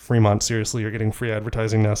 Fremont, seriously, you're getting free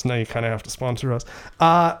advertising now, so now you kind of have to sponsor us.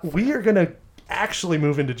 We are going to actually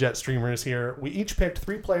move into Jet Streamers here. We each picked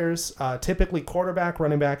 3 players, typically quarterback,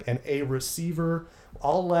 running back, and a receiver.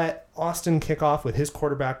 I'll let Austin kick off with his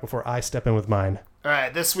quarterback before I step in with mine. All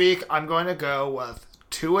right, this week I'm going to go with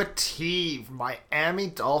Tua T, Miami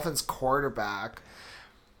Dolphins quarterback.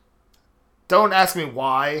 Don't ask me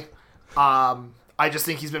why. I just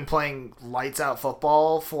think he's been playing lights out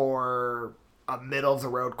football for a middle of the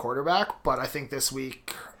road quarterback, but I think this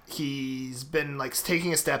week he's been like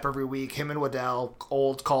taking a step every week. Him and Waddell,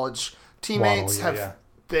 old college teammates, have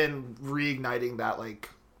been reigniting that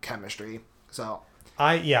like chemistry. So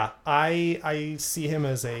I see him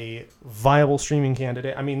as a viable streaming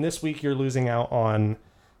candidate. I mean, this week you're losing out on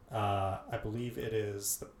I believe it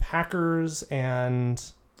is the Packers and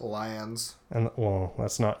the Lions. And well,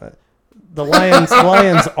 that's not the Lions. The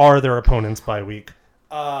Lions are their opponents by week.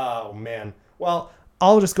 Oh man. Well,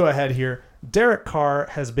 I'll just go ahead here. Derek Carr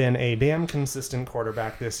has been a damn consistent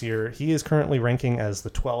quarterback this year. He is currently ranking as the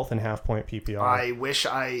 12th in half-point PPR. I wish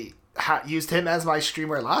I used him as my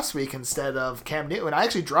streamer last week instead of Cam Newton. I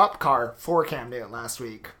actually dropped Carr for Cam Newton last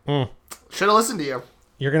week. Should have listened to you.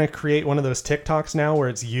 You're going to create one of those TikToks now where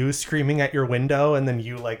it's you screaming at your window and then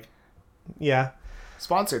you like, yeah.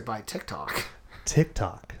 Sponsored by TikTok.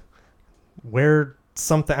 TikTok. Where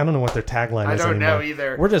something, I don't know what their tagline is anymore. I don't know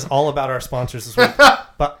either. We're just all about our sponsors this week.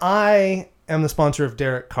 But I am the sponsor of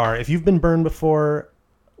Derek Carr. If you've been burned before,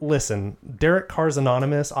 listen, Derek Carr's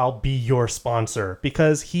anonymous. I'll be your sponsor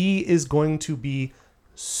because he is going to be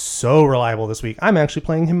so reliable this week. I'm actually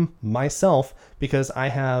playing him myself because I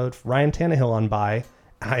have Ryan Tannehill on bye.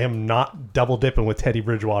 I am not double dipping with Teddy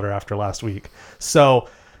Bridgewater after last week. So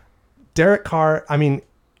Derek Carr, I mean,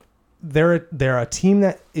 they're a team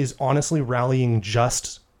that is honestly rallying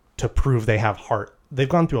just to prove they have heart. They've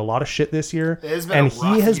gone through a lot of shit this year, and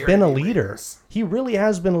he has been a leader. He really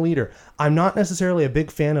has been a leader. I'm not necessarily a big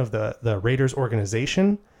fan of the Raiders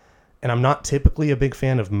organization, and I'm not typically a big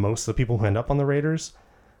fan of most of the people who end up on the Raiders,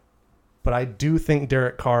 but I do think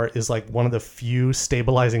Derek Carr is like one of the few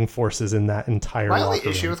stabilizing forces in that entire locker room. My only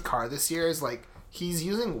issue with Carr this year is like he's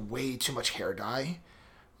using way too much hair dye.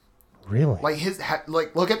 Really?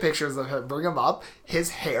 Like look at pictures of him. Bring him up.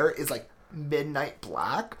 His hair is like midnight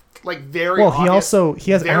black. Like very. Well, obvious,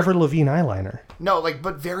 he has Avril Lavigne eyeliner. No, like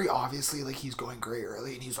but very obviously like he's going gray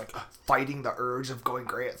early, and he's like fighting the urge of going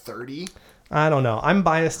gray at 30. I don't know. I'm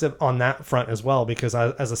biased on that front as well because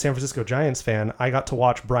as a San Francisco Giants fan, I got to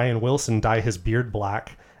watch Brian Wilson dye his beard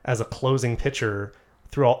black as a closing pitcher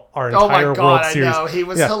throughout our entire World Series. I know. He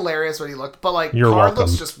was hilarious when he looked. But, like, Carr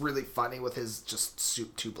looks just really funny with his just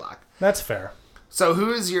suit too black. That's fair. So,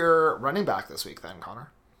 who is your running back this week then,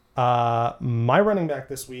 Connor? My running back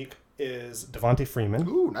this week is Devontae Freeman.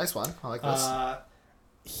 Ooh, nice one. I like this.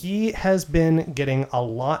 He has been getting a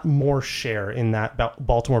lot more share in that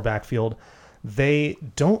Baltimore backfield. They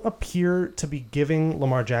don't appear to be giving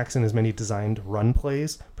Lamar Jackson as many designed run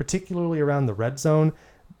plays, particularly around the red zone.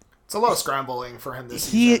 It's a lot of scrambling for him this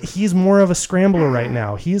season. He's more of a scrambler right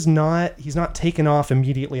now. He's not taken off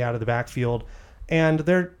immediately out of the backfield, and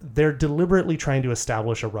they're deliberately trying to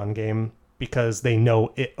establish a run game because they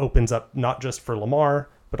know it opens up not just for Lamar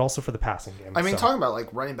but also for the passing game. I mean, talking about like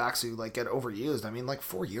running backs who like get overused. I mean, like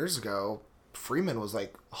 4 years ago, Freeman was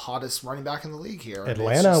like hottest running back in the league here.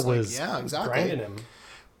 Atlanta was grinding him.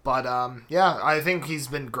 But, I think he's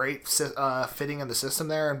been great fitting in the system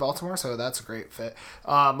there in Baltimore, so that's a great fit.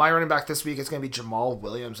 My running back this week is going to be Jamal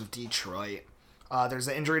Williams of Detroit. There's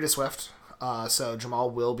an injury to Swift, so Jamal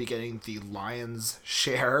will be getting the Lions'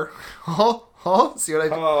 share. See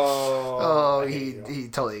what I did? He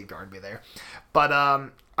totally ignored me there. But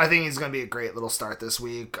I think he's going to be a great little start this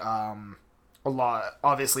week.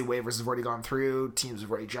 Obviously, waivers have already gone through. Teams have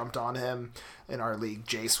already jumped on him. In our league,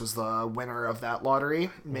 Jace was the winner of that lottery,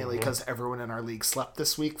 mainly because everyone in our league slept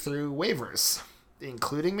this week through waivers,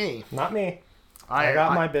 including me. Not me. I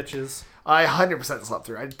got my bitches. I 100% slept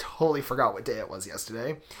through. I totally forgot what day it was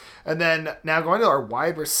yesterday. And then, now going to our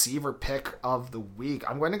wide receiver pick of the week,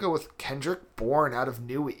 I'm going to go with Kendrick Bourne out of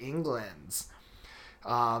New England.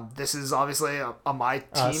 This is obviously a my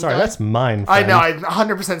team. Sorry, that's mine. Friend. I know. I'm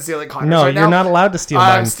 100% stealing Connor's. No, right you're not allowed to steal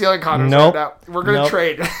mine. I'm stealing Connor's right now. We're gonna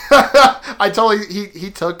trade. I totally he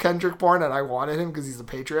took Kendrick Bourne and I wanted him because he's the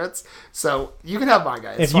Patriots. So you can have my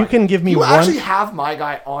guy. It's if fine. You can give me you one, actually have my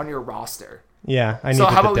guy on your roster. Yeah, I need. So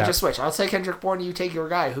how about we just switch? I'll take Kendrick Bourne. You take your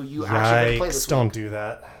guy who you actually play this week. Don't do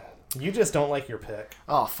that. You just don't like your pick.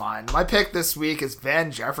 Oh, fine. My pick this week is Van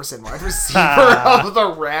Jefferson, wide receiver of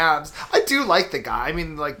the Rams. I do like the guy. I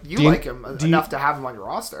mean, like you like him enough to have him on your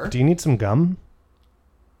roster. Do you need some gum?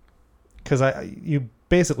 Because you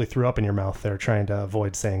basically threw up in your mouth there trying to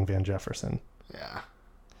avoid saying Van Jefferson. Yeah.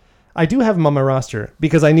 I do have him on my roster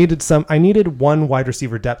because I needed one wide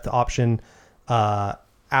receiver depth option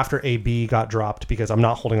after AB got dropped because I'm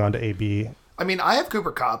not holding on to AB. I mean, I have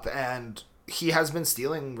Cooper Kupp and he has been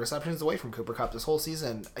stealing receptions away from Cooper Kupp this whole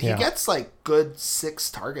season. He Yeah. gets like good 6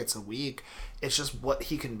 targets a week. It's just what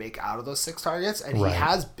he can make out of those 6 targets, and Right. he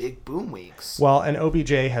has big boom weeks. Well, and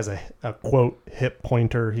OBJ has a quote hip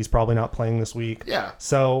pointer. He's probably not playing this week. Yeah.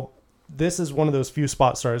 So this is one of those few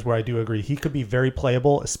spot stars where I do agree he could be very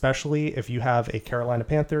playable, especially if you have a Carolina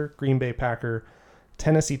Panther, Green Bay Packer,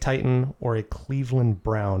 Tennessee Titan, or a Cleveland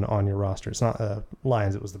Brown on your roster. It's not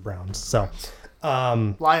Lions; it was the Browns. So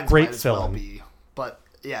Lions great might as well fill-in. be, but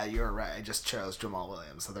yeah, you're right. I just chose Jamal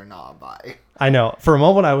Williams, so they're not on bye. I know. For a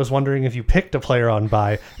moment, I was wondering if you picked a player on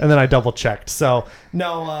bye, and then I double checked. So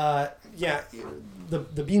no, yeah,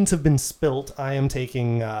 the beans have been spilt. I am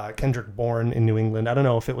taking Kendrick Bourne in New England. I don't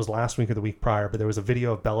know if it was last week or the week prior, but there was a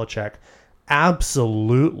video of Belichick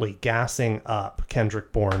absolutely gassing up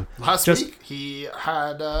Kendrick Bourne. Last week, he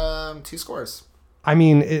had 2 scores. I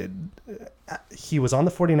mean, he was on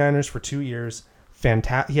the 49ers for 2 years. He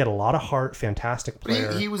had a lot of heart. Fantastic But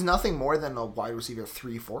player. he was nothing more than a wide receiver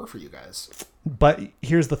 3-4 for you guys. But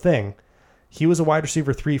here's the thing. He was a wide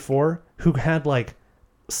receiver 3-4 who had like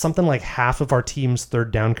something like half of our team's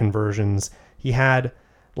third down conversions. He had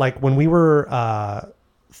like when we were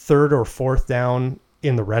third or fourth down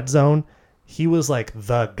in the red zone, he was like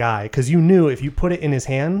the guy because you knew if you put it in his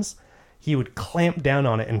hands, he would clamp down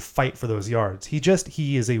on it and fight for those yards.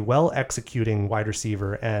 He is a well executing wide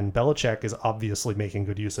receiver, and Belichick is obviously making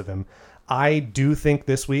good use of him. I do think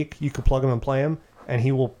this week you could plug him and play him, and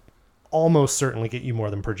he will almost certainly get you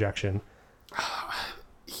more than projection.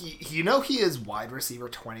 He is wide receiver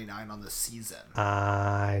 29 on the season.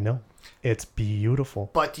 I know. It's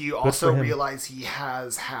beautiful. But do you Good also for him. realize he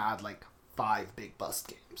has had like 5 big bust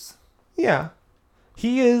games? Yeah.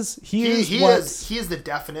 He is the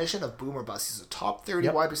definition of boomer bust. He's a top 30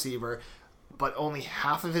 Yep. wide receiver, but only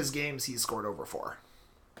half of his games he's scored over 4.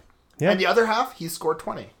 Yeah. And the other half, he's scored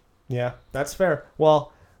 20. Yeah, that's fair.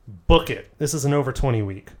 Well, book it. This is an over 20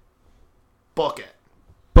 week. Book it.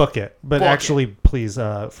 Book it. But Book actually, please,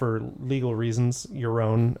 for legal reasons, your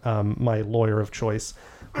own, my lawyer of choice,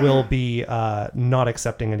 will be not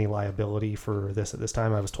accepting any liability for this at this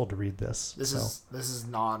time. I was told to read this. This is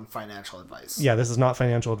non-financial advice. Yeah, this is not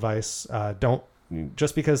financial advice. Don't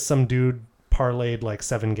just because some dude parlayed like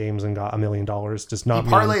 7 games and got $1 million does not He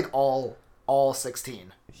mean parlayed all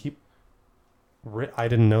 16. I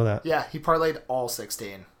didn't know that. Yeah, he parlayed all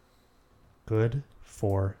 16. Good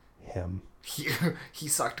for him. He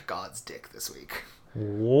sucked God's dick this week.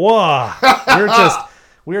 Whoa!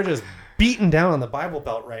 we're just beating down on the Bible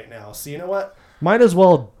Belt right now. So you know what? Might as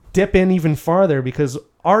well dip in even farther because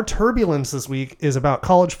our turbulence this week is about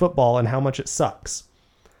college football and how much it sucks.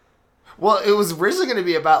 Well, it was originally going to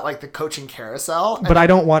be about like the coaching carousel. But I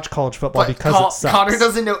don't watch college football because it sucks. Connor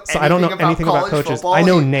doesn't know anything, so I don't know anything about coaches. Football. I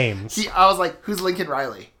know names. I was like, who's Lincoln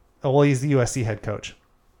Riley? Oh, well, he's the USC head coach.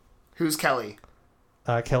 Who's Kelly?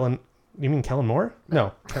 Kellen. You mean Kellen Moore?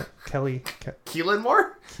 No, Kelly. Keelan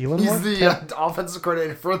Moore? Keelan He's Moore? the offensive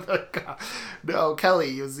coordinator for the... No,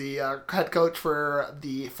 Kelly. He was the head coach for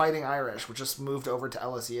the Fighting Irish, which just moved over to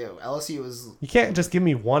LSU. LSU was... You can't just give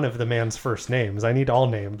me one of the man's first names. I need all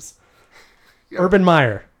names. Urban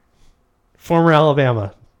Meyer. Former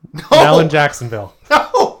Alabama. Now in Jacksonville.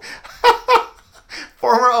 No!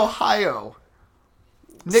 Former Ohio.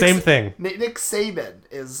 Same thing. Nick Saban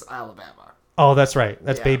is Alabama. Oh, that's right.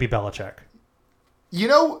 That's Yeah. baby Belichick. You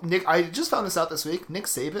know, Nick, I just found this out this week. Nick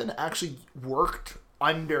Saban actually worked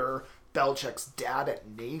under Belichick's dad at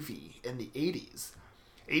Navy in the 80s.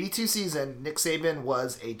 82 season, Nick Saban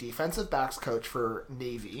was a defensive backs coach for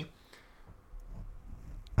Navy.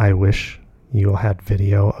 I wish you had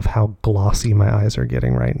video of how glossy my eyes are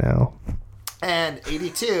getting right now. And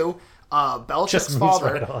 82, Belichick's Just moves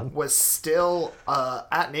father right on. was still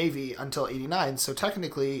at Navy until 89. So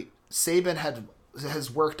technically, Saban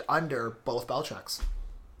has worked under both Belichick's.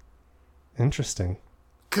 Interesting.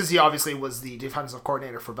 Because he obviously was the defensive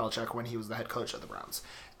coordinator for Belichick when he was the head coach of the Browns.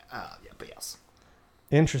 But yes.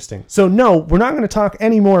 Interesting. So, no, we're not going to talk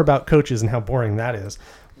any more about coaches and how boring that is.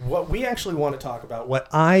 What we actually want to talk about, what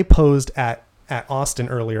I posed at Austin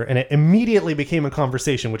earlier, and it immediately became a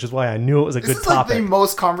conversation, which is why I knew it was a good This is topic. like the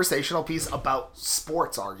most conversational piece about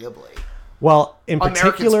sports, arguably. Well, in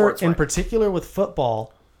American sports, right? particular with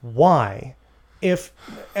football, why?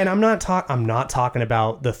 I'm not talking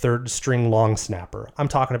about the third string long snapper. I'm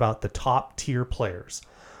talking about the top tier players.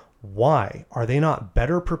 Why are they not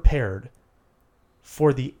better prepared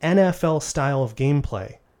for the NFL style of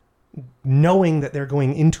gameplay, knowing that they're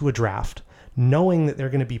going into a draft, knowing that they're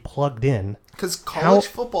going to be plugged in. Because college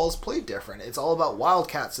football is played different. It's all about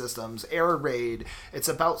wildcat systems, air raid. It's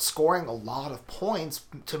about scoring a lot of points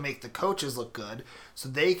to make the coaches look good so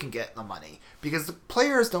they can get the money. Because the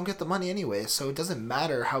players don't get the money anyway, so it doesn't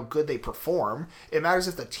matter how good they perform. It matters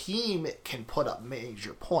if the team can put up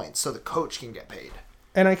major points so the coach can get paid.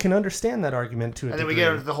 And I can understand that argument to a And then degree. we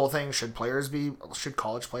get into the whole thing: should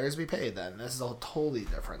college players be paid? Then this is a totally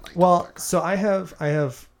different. Topic. So I have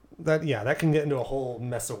that. Yeah, that can get into a whole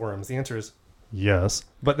mess of worms. The answer is yes,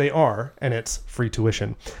 but they are, and it's free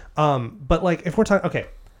tuition. But like, if we're talking, okay.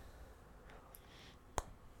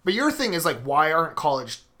 But your thing is like, why aren't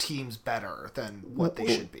college teams better than what they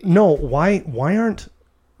should be? No, why aren't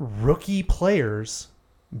rookie players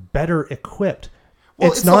better equipped?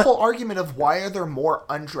 Well, it's the whole argument of why are there more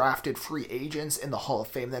undrafted free agents in the Hall of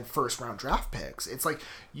Fame than first-round draft picks? It's like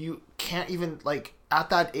you can't even, like, at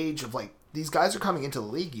that age of, like, these guys are coming into the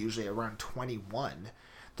league usually around 21.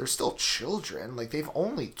 They're still children. Like, they've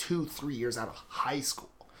only 2-3 years out of high school.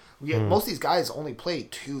 Most of these guys only play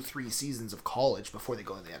 2-3 seasons of college before they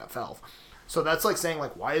go in the NFL. So that's like saying,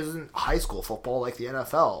 like, why isn't high school football like the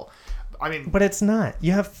NFL? I mean, but it's not.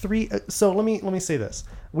 You have 3. So let me say this: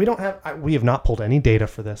 we have not pulled any data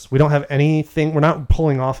for this. We don't have anything. We're not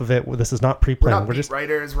pulling off of it. This is not pre-planned. We're just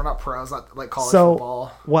writers. We're not pros. Not like college so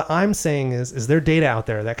football. What I'm saying is there data out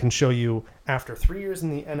there that can show you after 3 years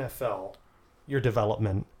in the NFL, your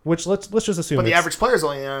development. Which let's just assume. But the average player is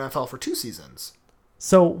only in the NFL for 2 seasons.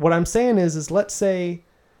 So what I'm saying is let's say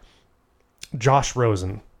Josh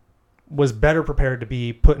Rosen was better prepared to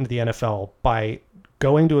be put into the NFL by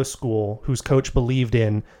going to a school whose coach believed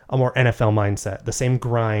in a more NFL mindset, the same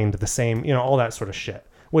grind, the same, all that sort of shit.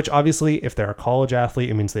 Which obviously, if they're a college athlete,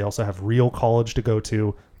 it means they also have real college to go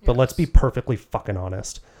to. But let's be perfectly fucking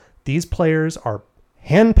honest. These players are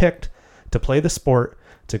handpicked to play the sport,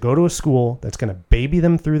 to go to a school that's going to baby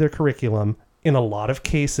them through their curriculum in a lot of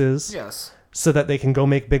cases. Yes. So that they can go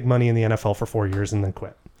make big money in the NFL for 4 years and then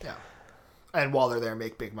quit. Yeah. And while they're there,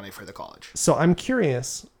 make big money for the college. So I'm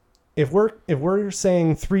curious, if we're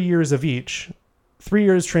saying 3 years of each, 3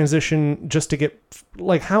 years transition just to get,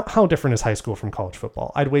 like, how different is high school from college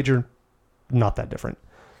football? I'd wager not that different.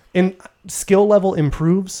 And skill level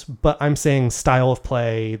improves, but I'm saying style of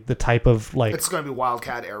play, the type of, like, it's going to be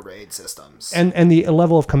wildcat air raid systems. And the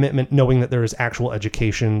level of commitment, knowing that there is actual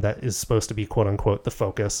education that is supposed to be quote unquote the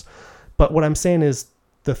focus. But what I'm saying is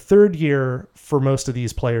the third year for most of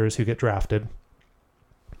these players who get drafted,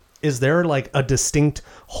 is there like a distinct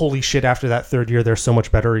holy shit after that third year they're so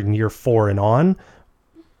much better in year 4 and on,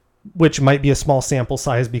 which might be a small sample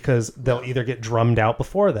size because they'll either get drummed out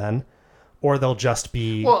before then or they'll just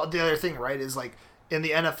be... Well, the other thing, right, is like in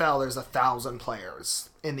the NFL there's 1,000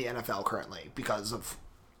 players in the NFL currently because of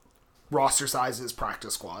roster sizes,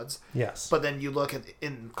 practice squads. Yes. But then you look at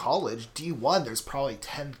in college, D1, there's probably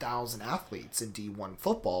 10,000 athletes in D1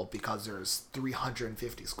 football because there's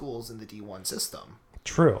 350 schools in the D1 system.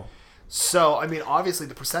 True. So, I mean, obviously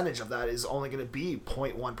the percentage of that is only going to be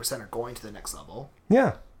 0.1% are going to the next level.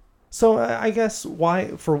 Yeah. So I guess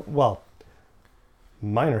minor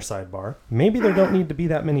sidebar, maybe there don't need to be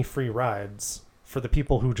that many free rides for the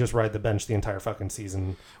people who just ride the bench the entire fucking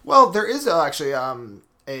season. Well, there is actually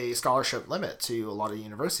a scholarship limit to a lot of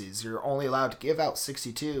universities. You're only allowed to give out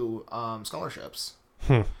 62 scholarships.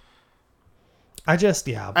 I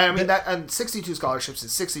mean, and 62 scholarships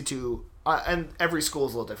is 62, and every school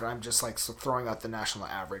is a little different. I'm just like throwing out the national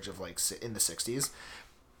average of like in the 60s.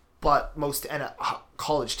 But most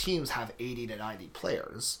college teams have 80 to 90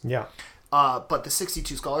 players. Yeah. But the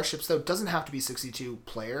 62 scholarships, though, doesn't have to be 62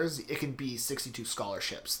 players. It can be 62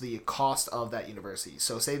 scholarships, the cost of that university.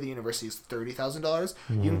 So say the university is $30,000,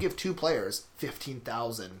 you can give 2 players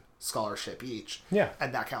 $15,000 scholarship each. Yeah.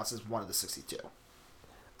 And that counts as one of the 62.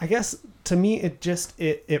 I guess to me,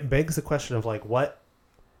 it begs the question of like, what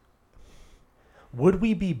would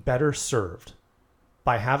we be better served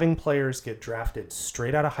by having players get drafted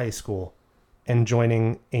straight out of high school and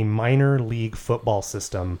joining a minor league football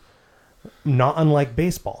system, not unlike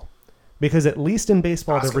baseball? Because at least in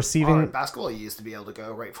baseball, they're receiving... Basketball, you used to be able to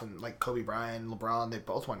go right from, like, Kobe Bryant, LeBron, they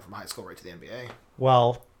both went from high school right to the NBA.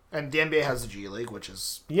 Well... And the NBA has the G League, which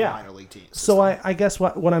is a minor league team. So I guess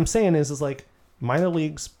what I'm saying is like, minor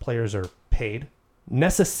leagues players are paid,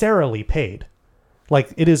 necessarily paid.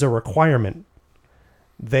 Like, it is a requirement.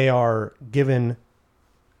 They are given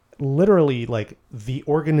literally, like, the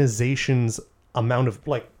organization's amount of,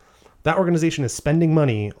 like, that organization is spending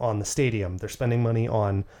money on the stadium. They're spending money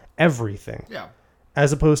on everything. Yeah.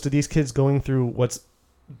 As opposed to these kids going through what's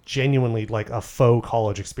genuinely like a faux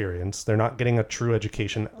college experience. They're not getting a true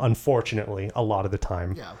education, unfortunately, a lot of the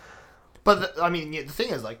time. Yeah. But I mean, the thing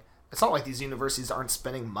is, like, it's not like these universities aren't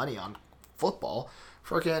spending money on football.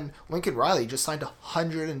 Freaking Lincoln Riley just signed a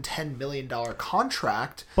 $110 million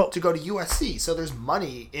contract to go to USC. So there's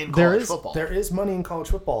money in college football. There is money in college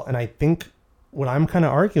football. And I think what I'm kind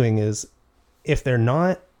of arguing is if they're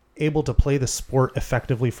not able to play the sport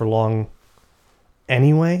effectively for long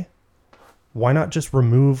anyway, why not just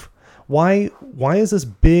remove... Why is this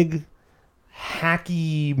big,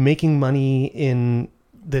 hacky, making money in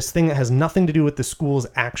this thing that has nothing to do with the school's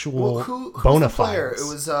actual bona fides? It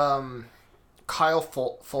was... Kyle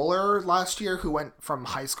Fuller last year, who went from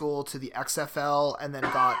high school to the XFL and then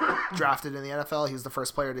got drafted in the NFL. He was the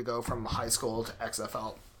first player to go from high school to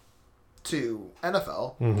XFL to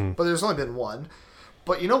NFL. Mm-hmm. But there's only been one.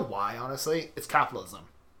 But you know why, honestly? It's capitalism.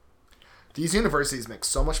 These universities make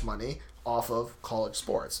so much money off of college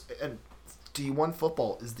sports. And D1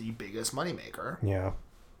 football is the biggest moneymaker. Yeah.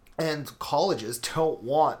 And colleges don't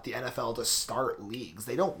want the NFL to start leagues.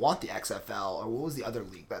 They don't want the XFL, or what was the other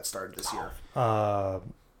league that started this year?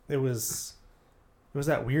 It was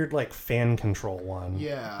that weird like fan control one.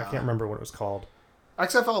 Yeah, I can't remember what it was called.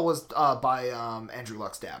 XFL was by Andrew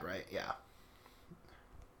Luck's dad, right? Yeah.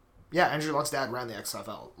 Yeah, Andrew Luck's dad ran the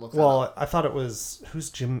XFL. Well, I thought it was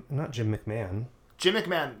not Jim McMahon. Jim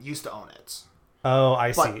McMahon used to own it. Oh,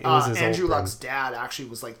 I see. It was his Andrew old Luck's dad actually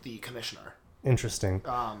was like the commissioner. Interesting.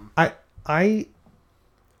 I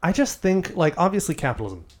just think, like, obviously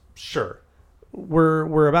capitalism, sure.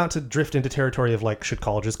 We're about to drift into territory of, like, should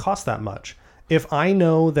colleges cost that much? If I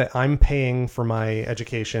know that I'm paying for my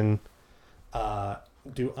education,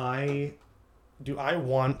 do I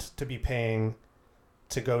want to be paying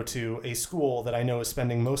to go to a school that I know is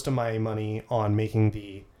spending most of my money on making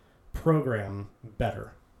the program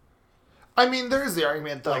better? I mean, there is the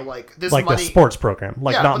argument, though, this like money... the sports program,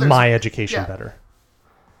 not my education better.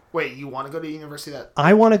 Wait, you want to go to a university that...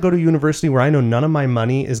 I want to go to a university where I know none of my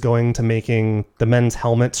money is going to making the men's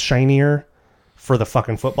helmets shinier for the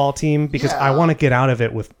fucking football team, because I want to get out of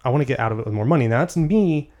it with more money. Now, that's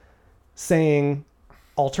me saying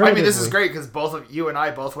alternatively... I mean, this is great because both of you and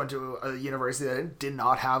I both went to a university that did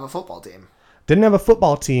not have a football team. Didn't have a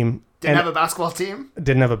football team. Didn't have a basketball team?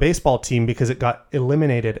 Didn't have a baseball team because it got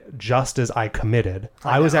eliminated just as I committed.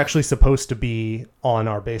 I was actually supposed to be on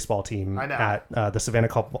our baseball team at the Savannah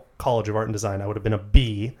College of Art and Design. I would have been a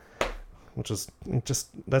B, which is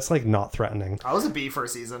that's like not threatening. I was a B for a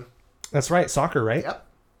season. That's right. Soccer, right?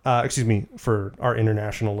 Yep. Excuse me, for our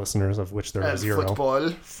international listeners, of which there are zero.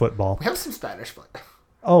 Football. We have some Spanish, but...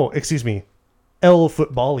 Oh, excuse me. El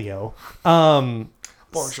Futbolio.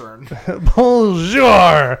 Bonjour.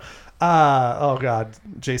 Bonjour. Oh God,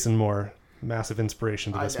 Jason Moore, massive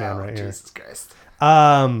inspiration to this man right here. Jesus Christ.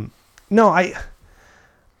 No, I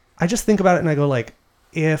just think about it and I go like,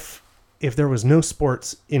 if there was no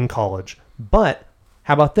sports in college, but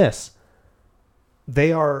how about this?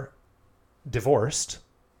 They are divorced,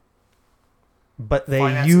 but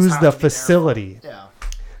they use the facility. Yeah.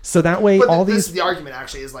 So that way, the argument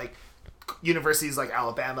actually is like universities like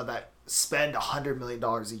Alabama that spend $100 million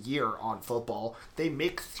a year on football, they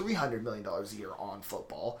make $300 million a year on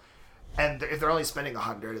football, and if they're only spending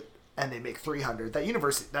 $100 and they make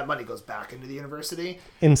 $300, that money goes back into the university.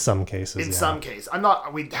 In some cases, some cases, we're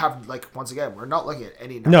not looking at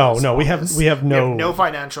any numbers. No, we have no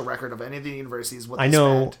financial record of any of the universities. What I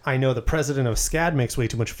know the president of SCAD makes way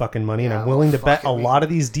too much fucking money, and I'm willing to bet a lot of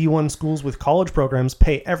these D1 schools with college programs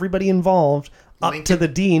pay everybody involved up to the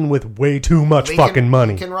dean with way too much fucking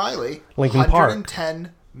money. Lincoln Riley, Lincoln Park, $110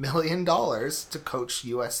 million to coach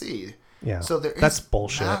USC. Yeah, so that's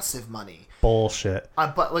bullshit. Massive money. Bullshit.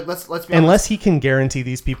 But like, let's be honest. Unless he can guarantee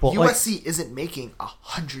these people, USC isn't making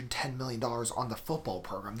 $110 million on the football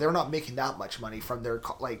program. They're not making that much money from their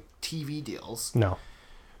TV deals. No.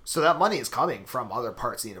 So that money is coming from other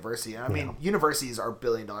parts of the university. And I mean, universities are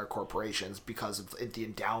billion-dollar corporations because of the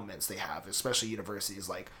endowments they have, especially universities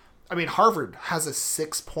like. I mean, Harvard has a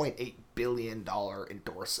 $6.8 billion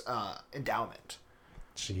endowment.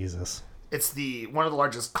 Jesus. It's one of the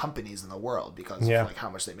largest companies in the world because of how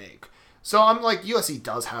much they make. So I'm like, USC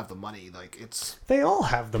does have the money. They all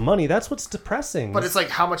have the money. That's what's depressing. But it's like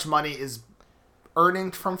how much money is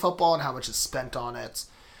earning from football and how much is spent on it.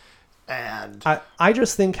 And I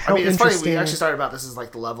just think how it's interesting. funny. We actually started about this as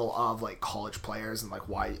the level of college players and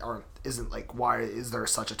why is there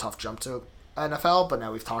such a tough jump to NFL? But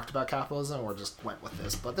now we've talked about capitalism, and we just went with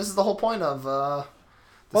this. But this is the whole point of.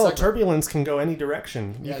 Turbulence can go any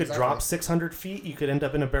direction. You could drop 600 feet. You could end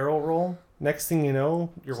up in a barrel roll. Next thing you know,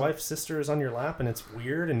 your wife's sister is on your lap, and it's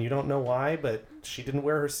weird, and you don't know why, but she didn't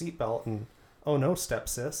wear her seatbelt, and oh no, step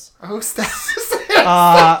sis. Oh, step sis.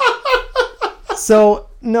 So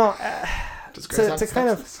no, Does Grey's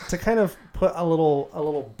to kind of put a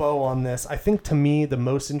little bow on this, I think to me the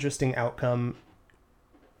most interesting outcome.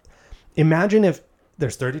 Imagine if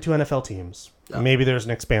there's 32 NFL teams. Yep. Maybe there's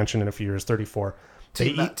an expansion in a few years, 34.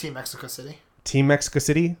 Team Mexico City. Team Mexico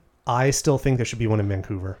City. I still think there should be one in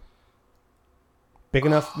Vancouver. Big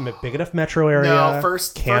enough metro area. No,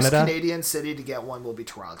 first Canada. Canadian city to get one will be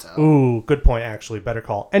Toronto. Ooh, good point. Actually, better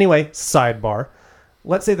call. Anyway, sidebar.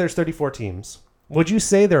 Let's say there's 34 teams. Would you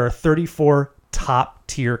say there are 34 top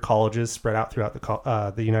tier colleges spread out throughout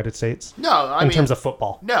the United States? No, I mean, in terms of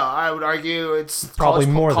football. No, I would argue it's Probably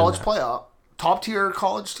more college than playoff. Top tier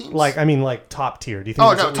college teams? Like top tier. Do you think? Oh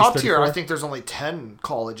there's no, at least top tier. 34? I think there's only 10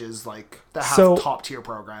 colleges like that have So, top tier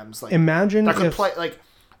programs. Like imagine that could if play like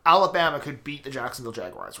Alabama could beat the Jacksonville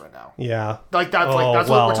Jaguars right now. yeah, Like that's well,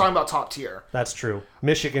 what we're talking about top tier. that's true.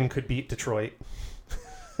 Michigan could beat Detroit.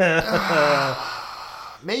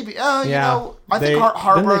 Maybe. Yeah, You know, I think didn't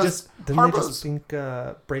Harbaugh's. they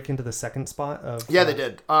just break into the second spot of? Yeah, they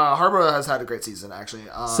did. Harbaugh has had a great season actually.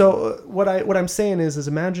 So what I'm saying is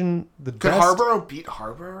imagine the could best Harbaugh beat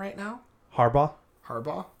Harbaugh right now? Harbaugh.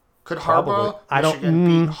 Harbaugh? Could Probably. Harbaugh I don't-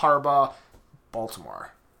 Michigan beat Harbaugh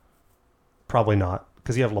Baltimore? Probably not,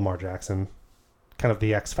 because you have Lamar Jackson, kind of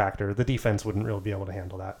the X factor. The defense wouldn't really be able to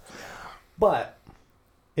handle that. But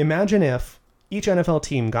imagine if each NFL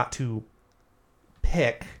team got to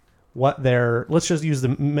pick what their, let's just use the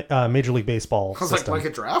Major League Baseball system. Like a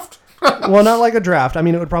draft? Well, not like a draft. I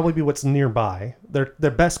mean, it would probably be what's nearby. Their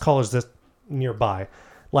best college that's nearby.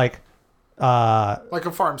 Like Like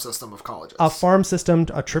a farm system of colleges. a farm system,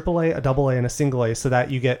 a AAA, a AA, and a single A, so that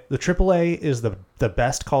you get the AAA is the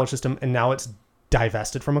best college system, and now it's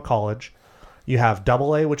divested from a college. You have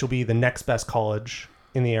AA, which will be the next best college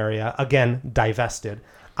in the area, again divested.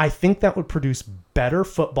 I think that would produce better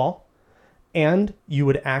football, and you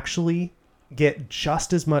would actually get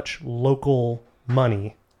just as much local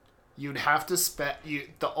money. You'd have to spend.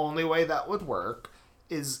 The only way that would work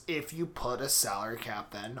is if you put a salary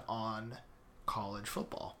cap then on college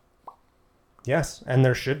football. Yes, and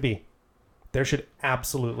there should be. There should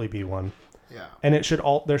absolutely be one. Yeah. And there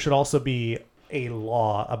should also be a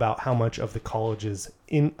law about how much of the college's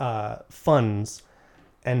funds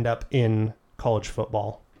end up in college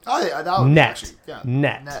football. Oh, yeah, that would Net. actually, yeah,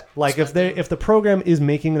 Net. Like if the program is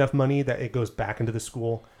making enough money that it goes back into the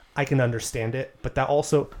school, I can understand it. But that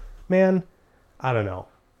also, man, I don't know.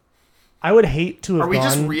 I would hate to have Are we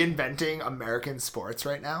just gone- reinventing American sports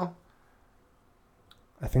right now?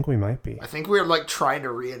 I think we might be. I think we're like trying to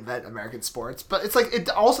reinvent American sports, but it's like it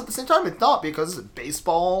also at the same time it's not, because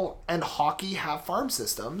baseball and hockey have farm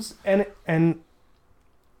systems. And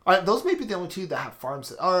Those may be the only two that have farm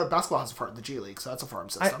systems. Basketball has a farm, the G League, so that's a farm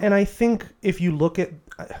system. I think if you look at,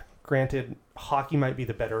 granted, hockey might be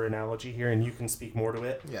the better analogy here, and you can speak more to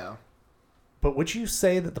it. Yeah. But would you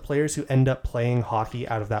say that the players who end up playing hockey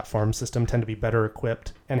out of that farm system tend to be better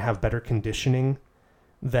equipped and have better conditioning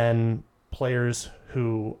than players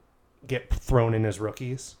who get thrown in as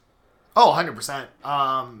rookies? Oh, 100%.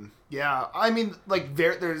 Yeah. I mean, like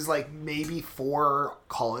there's like maybe 4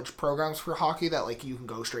 college programs for hockey that like you can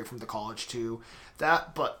go straight from the college to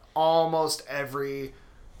that, but almost every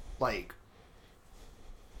like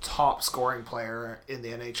top scoring player in the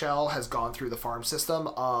NHL has gone through the farm system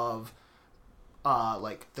of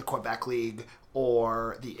like the Quebec League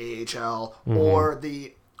or the AHL or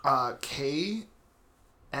the KNL,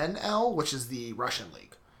 which is the Russian league.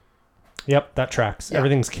 Yep, that tracks. Yeah.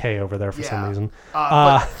 Everything's K over there for some reason.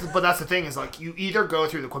 But that's the thing is like you either go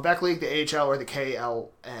through the Quebec League, the AHL, or the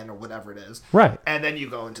KLN or whatever it is, Right. and then you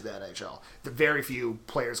go into the NHL. The very few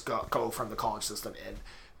players go from the college system in,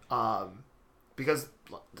 because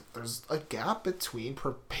there's a gap between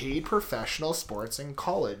paid professional sports and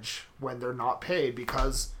college when they're not paid,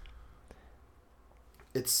 because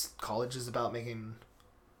college is about making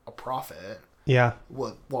a profit. Yeah.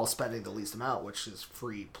 While spending the least amount, which is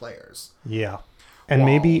free players. Yeah. And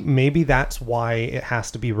Wow. maybe that's why it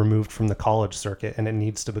has to be removed from the college circuit, and it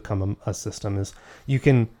needs to become a system. Is you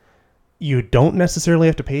don't necessarily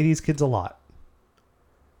have to pay these kids a lot,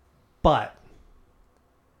 but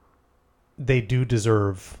they do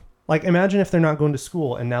deserve, like, imagine if they're not going to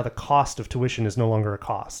school and now the cost of tuition is no longer a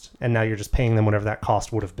cost, and now you're just paying them whatever that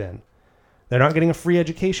cost would have been. They're not getting a free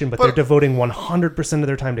education, but they're devoting 100% of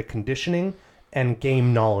their time to conditioning and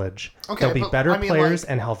game knowledge. Okay, They'll be but, better I mean, players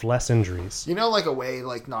like, and have less injuries. You know, like a way,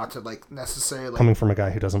 like not to like necessarily like, Coming from a guy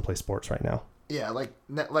who doesn't play sports right now. yeah, like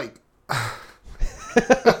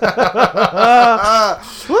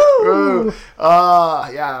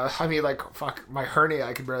yeah. I mean, like fuck my hernia.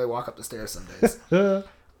 I could barely walk up the stairs some days.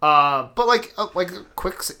 But like a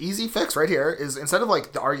quick, easy fix right here is instead of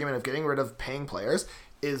like the argument of getting rid of paying players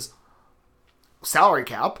is salary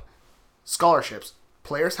cap, scholarships.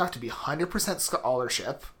 Players have to be 100%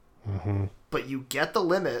 scholarship, but you get the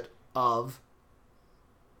limit of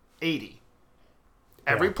 80.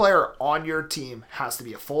 Every player on your team has to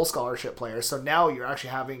be a full scholarship player. So now you're actually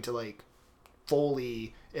having to like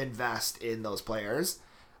fully invest in those players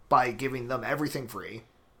by giving them everything free.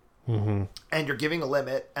 And you're giving a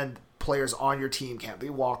limit, and players on your team can't be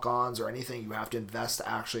walk-ons or anything. You have to invest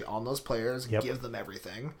actually on those players, give them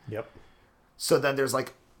everything. So then there's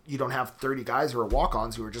like, you don't have 30 guys who are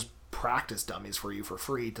walk-ons who are just practice dummies for you for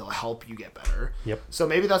free to help you get better. So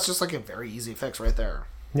maybe that's just like a very easy fix right there.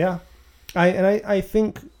 Yeah. I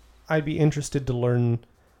think I'd be interested to learn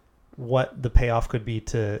what the payoff could be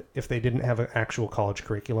to if they didn't have an actual college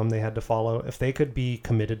curriculum they had to follow. If they could be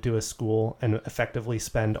committed to a school and effectively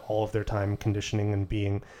spend all of their time conditioning and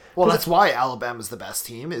being... Well, that's why Alabama's the best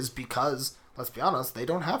team, is because, let's be honest, they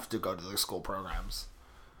don't have to go to their school programs.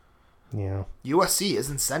 Yeah. USC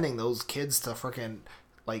isn't sending those kids to freaking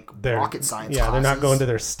rocket science classes. They're not going to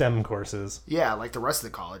their STEM courses. Yeah, like the rest of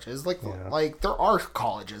the colleges. Like there are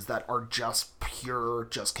colleges that are just pure,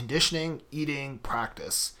 just conditioning, eating,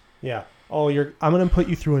 practice. Yeah. Oh, I'm going to put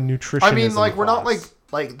you through a nutrition. I mean, like, we're not class.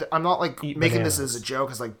 I'm not like Eat making bananas. this as a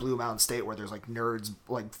joke as like Blue Mountain State where there's like nerds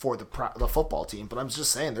like for the football team, but I'm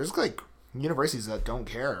just saying there's like universities that don't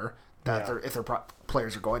care that if their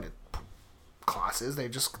players are going to classes, they're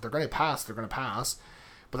going to pass. They're going to pass.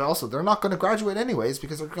 But they're not going to graduate anyways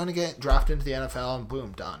because they're going to get drafted into the NFL and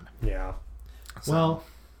boom, done. Yeah. So. Well,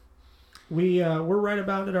 we're right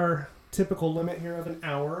about at our typical limit here of an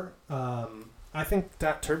hour. I think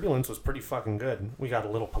that turbulence was pretty fucking good. We got a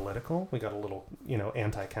little political. We got a little,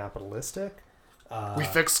 anti-capitalistic. We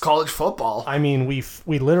fixed college football. I mean, we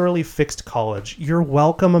literally fixed college. You're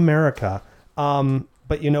welcome, America.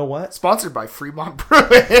 But you know what? Sponsored by Fremont Brewing.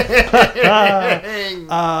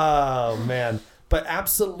 Oh, man. But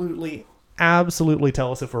absolutely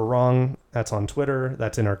tell us if we're wrong. That's on Twitter.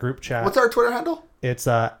 That's in our group chat. What's our Twitter handle? It's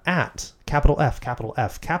at capital F,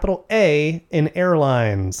 capital A in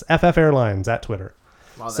airlines, FF Airlines at Twitter.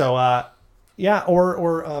 Love so,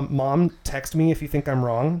 or Mom, text me if you think I'm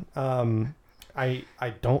wrong. I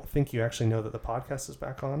don't think you actually know that the podcast is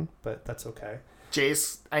back on, but that's okay.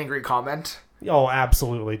 Jace, angry comment. Oh,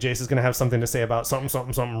 absolutely. Jace is going to have something to say about something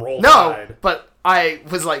roll tide. No, but I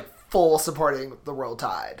was like full supporting the Roll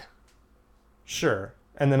Tide. Sure.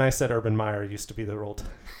 And then I said Urban Meyer used to be the Roll Tide.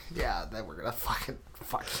 Yeah, then we're going to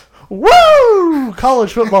fuck. Woo!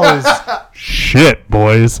 College football is shit,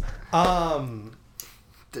 boys.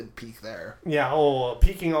 Didn't peak there. Yeah,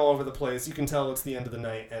 peaking all over the place. You can tell it's the end of the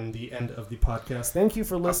night and the end of the podcast. Thank you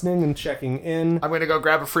for listening and checking in. I'm going to go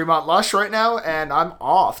grab a Fremont Lush right now, and I'm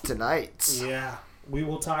off tonight. Yeah. We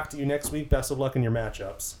will talk to you next week. Best of luck in your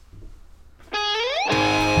matchups.